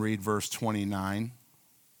 and then read verse 29.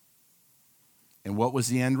 And what was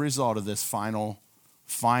the end result of this final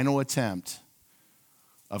attempt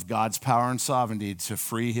of God's power and sovereignty to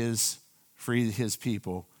free his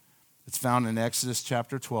people? It's found in Exodus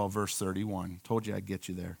chapter 12, verse 31. Told you I'd get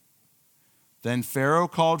you there. Then Pharaoh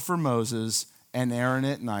called for Moses and Aaron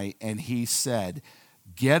at night, and he said,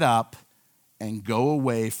 "Get up and go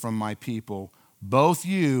away from my people. Both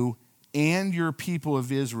you and your people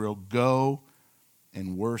of Israel, go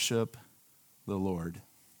and worship the Lord."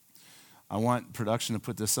 I want production to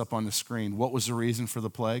put this up on the screen. What was the reason for the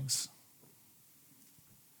plagues?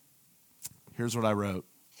 Here's what I wrote.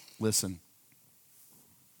 Listen.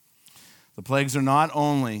 The plagues are not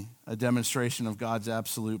only a demonstration of God's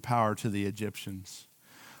absolute power to the Egyptians,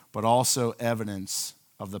 but also evidence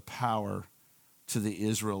of the power to the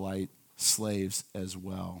Israelite slaves as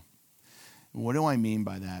well. And what do I mean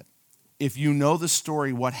by that? If you know the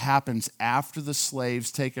story, what happens after the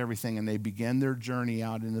slaves take everything and they begin their journey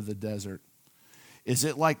out into the desert, is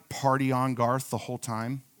it like party on, Garth, the whole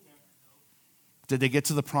time? Did they get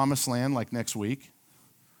to the promised land like next week?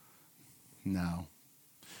 No.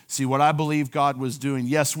 See, what I believe God was doing,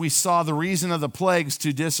 yes, we saw the reason of the plagues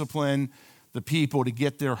to discipline the people, to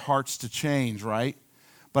get their hearts to change, right?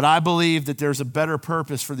 But I believe that there's a better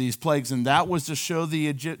purpose for these plagues, and that was to show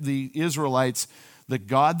the Israelites the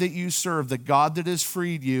God that you serve, the God that has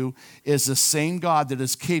freed you, is the same God that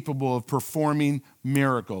is capable of performing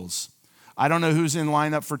miracles. I don't know who's in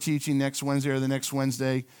lineup for teaching next Wednesday or the next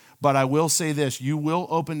Wednesday, but I will say this. You will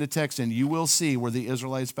open the text and you will see where the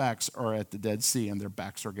Israelites' backs are at the Dead Sea and their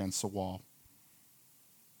backs are against the wall.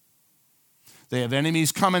 They have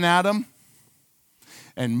enemies coming at them,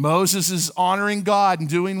 and Moses is honoring God and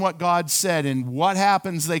doing what God said. And what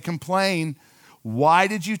happens? They complain, "Why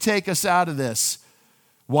did you take us out of this?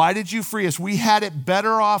 Why did you free us? We had it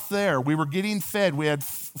better off there. We were getting fed. We had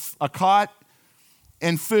a cot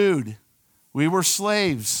and food. We were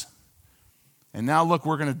slaves. And now look,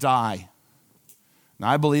 we're going to die." And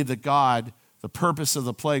I believe that God, the purpose of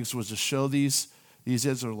the plagues was to show these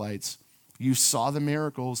Israelites, you saw the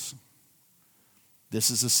miracles. This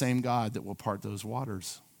is the same God that will part those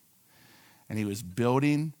waters. And he was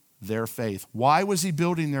building their faith. Why was he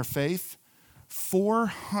building their faith?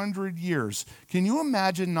 400 years. Can you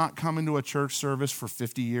imagine not coming to a church service for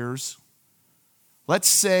 50 years? Let's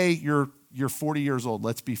say you're 40 years old.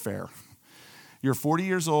 Let's be fair. You're 40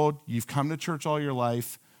 years old. You've come to church all your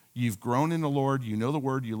life. You've grown in the Lord. You know the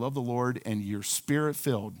word. You love the Lord. And you're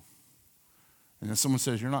spirit-filled. And then someone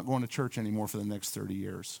says, you're not going to church anymore for the next 30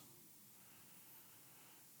 years.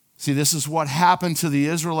 See, this is what happened to the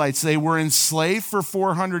Israelites. They were enslaved for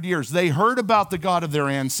 400 years. They heard about the God of their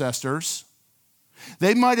ancestors.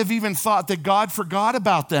 They might have even thought that God forgot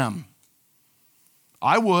about them.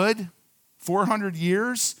 I would. 400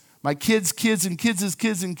 years? My kids' kids and kids'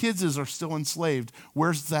 kids and kids' are still enslaved.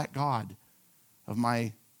 Where's that God of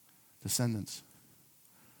my descendants?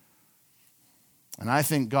 And I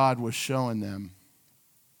think God was showing them,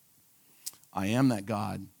 I am that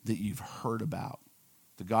God that you've heard about.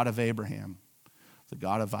 The God of Abraham, the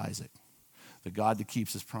God of Isaac, the God that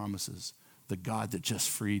keeps his promises, the God that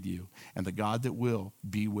just freed you, and the God that will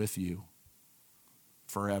be with you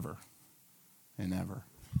forever and ever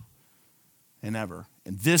and ever.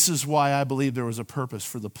 And this is why I believe there was a purpose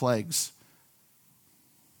for the plagues.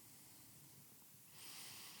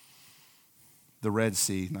 The Red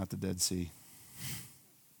Sea, not the Dead Sea.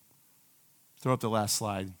 Throw up the last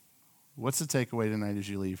slide. What's the takeaway tonight as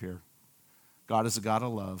you leave here? God is a God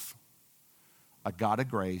of love, a God of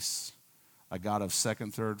grace, a God of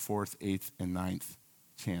second, third, fourth, eighth, and ninth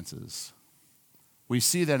chances. We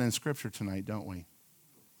see that in Scripture tonight, don't we?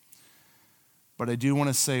 But I do want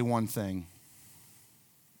to say one thing.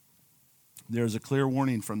 There's a clear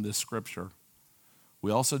warning from this Scripture. We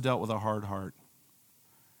also dealt with a hard heart.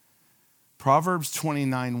 Proverbs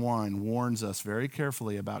 29:1 warns us very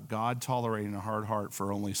carefully about God tolerating a hard heart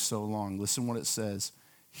for only so long. Listen what it says.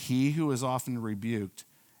 He who is often rebuked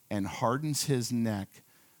and hardens his neck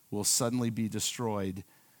will suddenly be destroyed,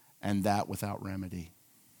 and that without remedy.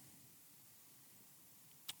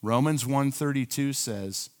 Romans 1:32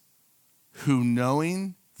 says, who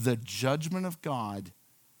knowing the judgment of God,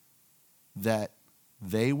 that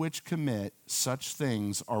they which commit such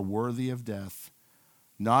things are worthy of death,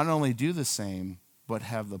 not only do the same, but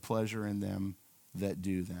have the pleasure in them that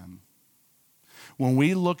do them. When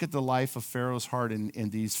we look at the life of Pharaoh's heart in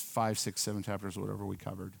these 5, 6, 7 chapters, whatever we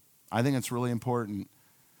covered, I think it's really important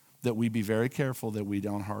that we be very careful that we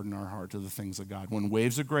don't harden our heart to the things of God. When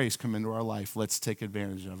waves of grace come into our life, let's take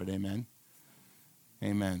advantage of it. Amen?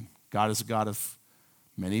 Amen. God is a God of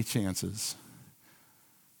many chances,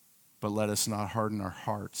 but let us not harden our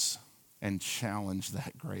hearts and challenge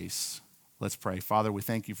that grace. Let's pray. Father, we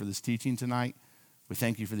thank you for this teaching tonight. We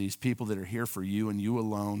thank you for these people that are here for you and you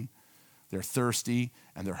alone. They're thirsty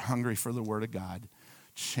and they're hungry for the word of God.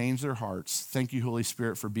 Change their hearts. Thank you, Holy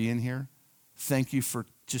Spirit, for being here. Thank you for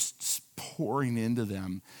just pouring into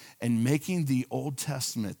them and making the Old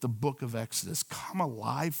Testament, the book of Exodus, come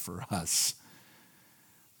alive for us.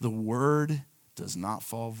 The word does not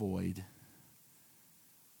fall void.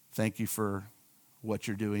 Thank you for what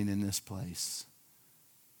you're doing in this place.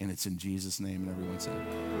 And it's in Jesus' name. And everyone said,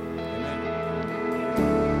 amen.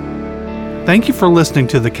 Thank you for listening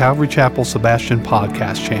to the Calvary Chapel Sebastian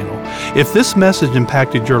podcast channel. If this message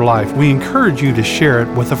impacted your life, we encourage you to share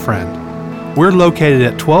it with a friend. We're located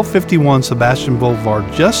at 1251 Sebastian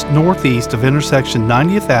Boulevard, just northeast of intersection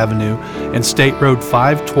 90th Avenue and State Road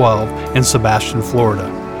 512 in Sebastian, Florida.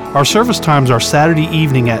 Our service times are Saturday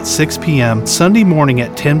evening at 6 p.m., Sunday morning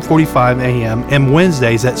at 10:45 a.m., and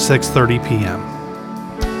Wednesdays at 6:30 p.m.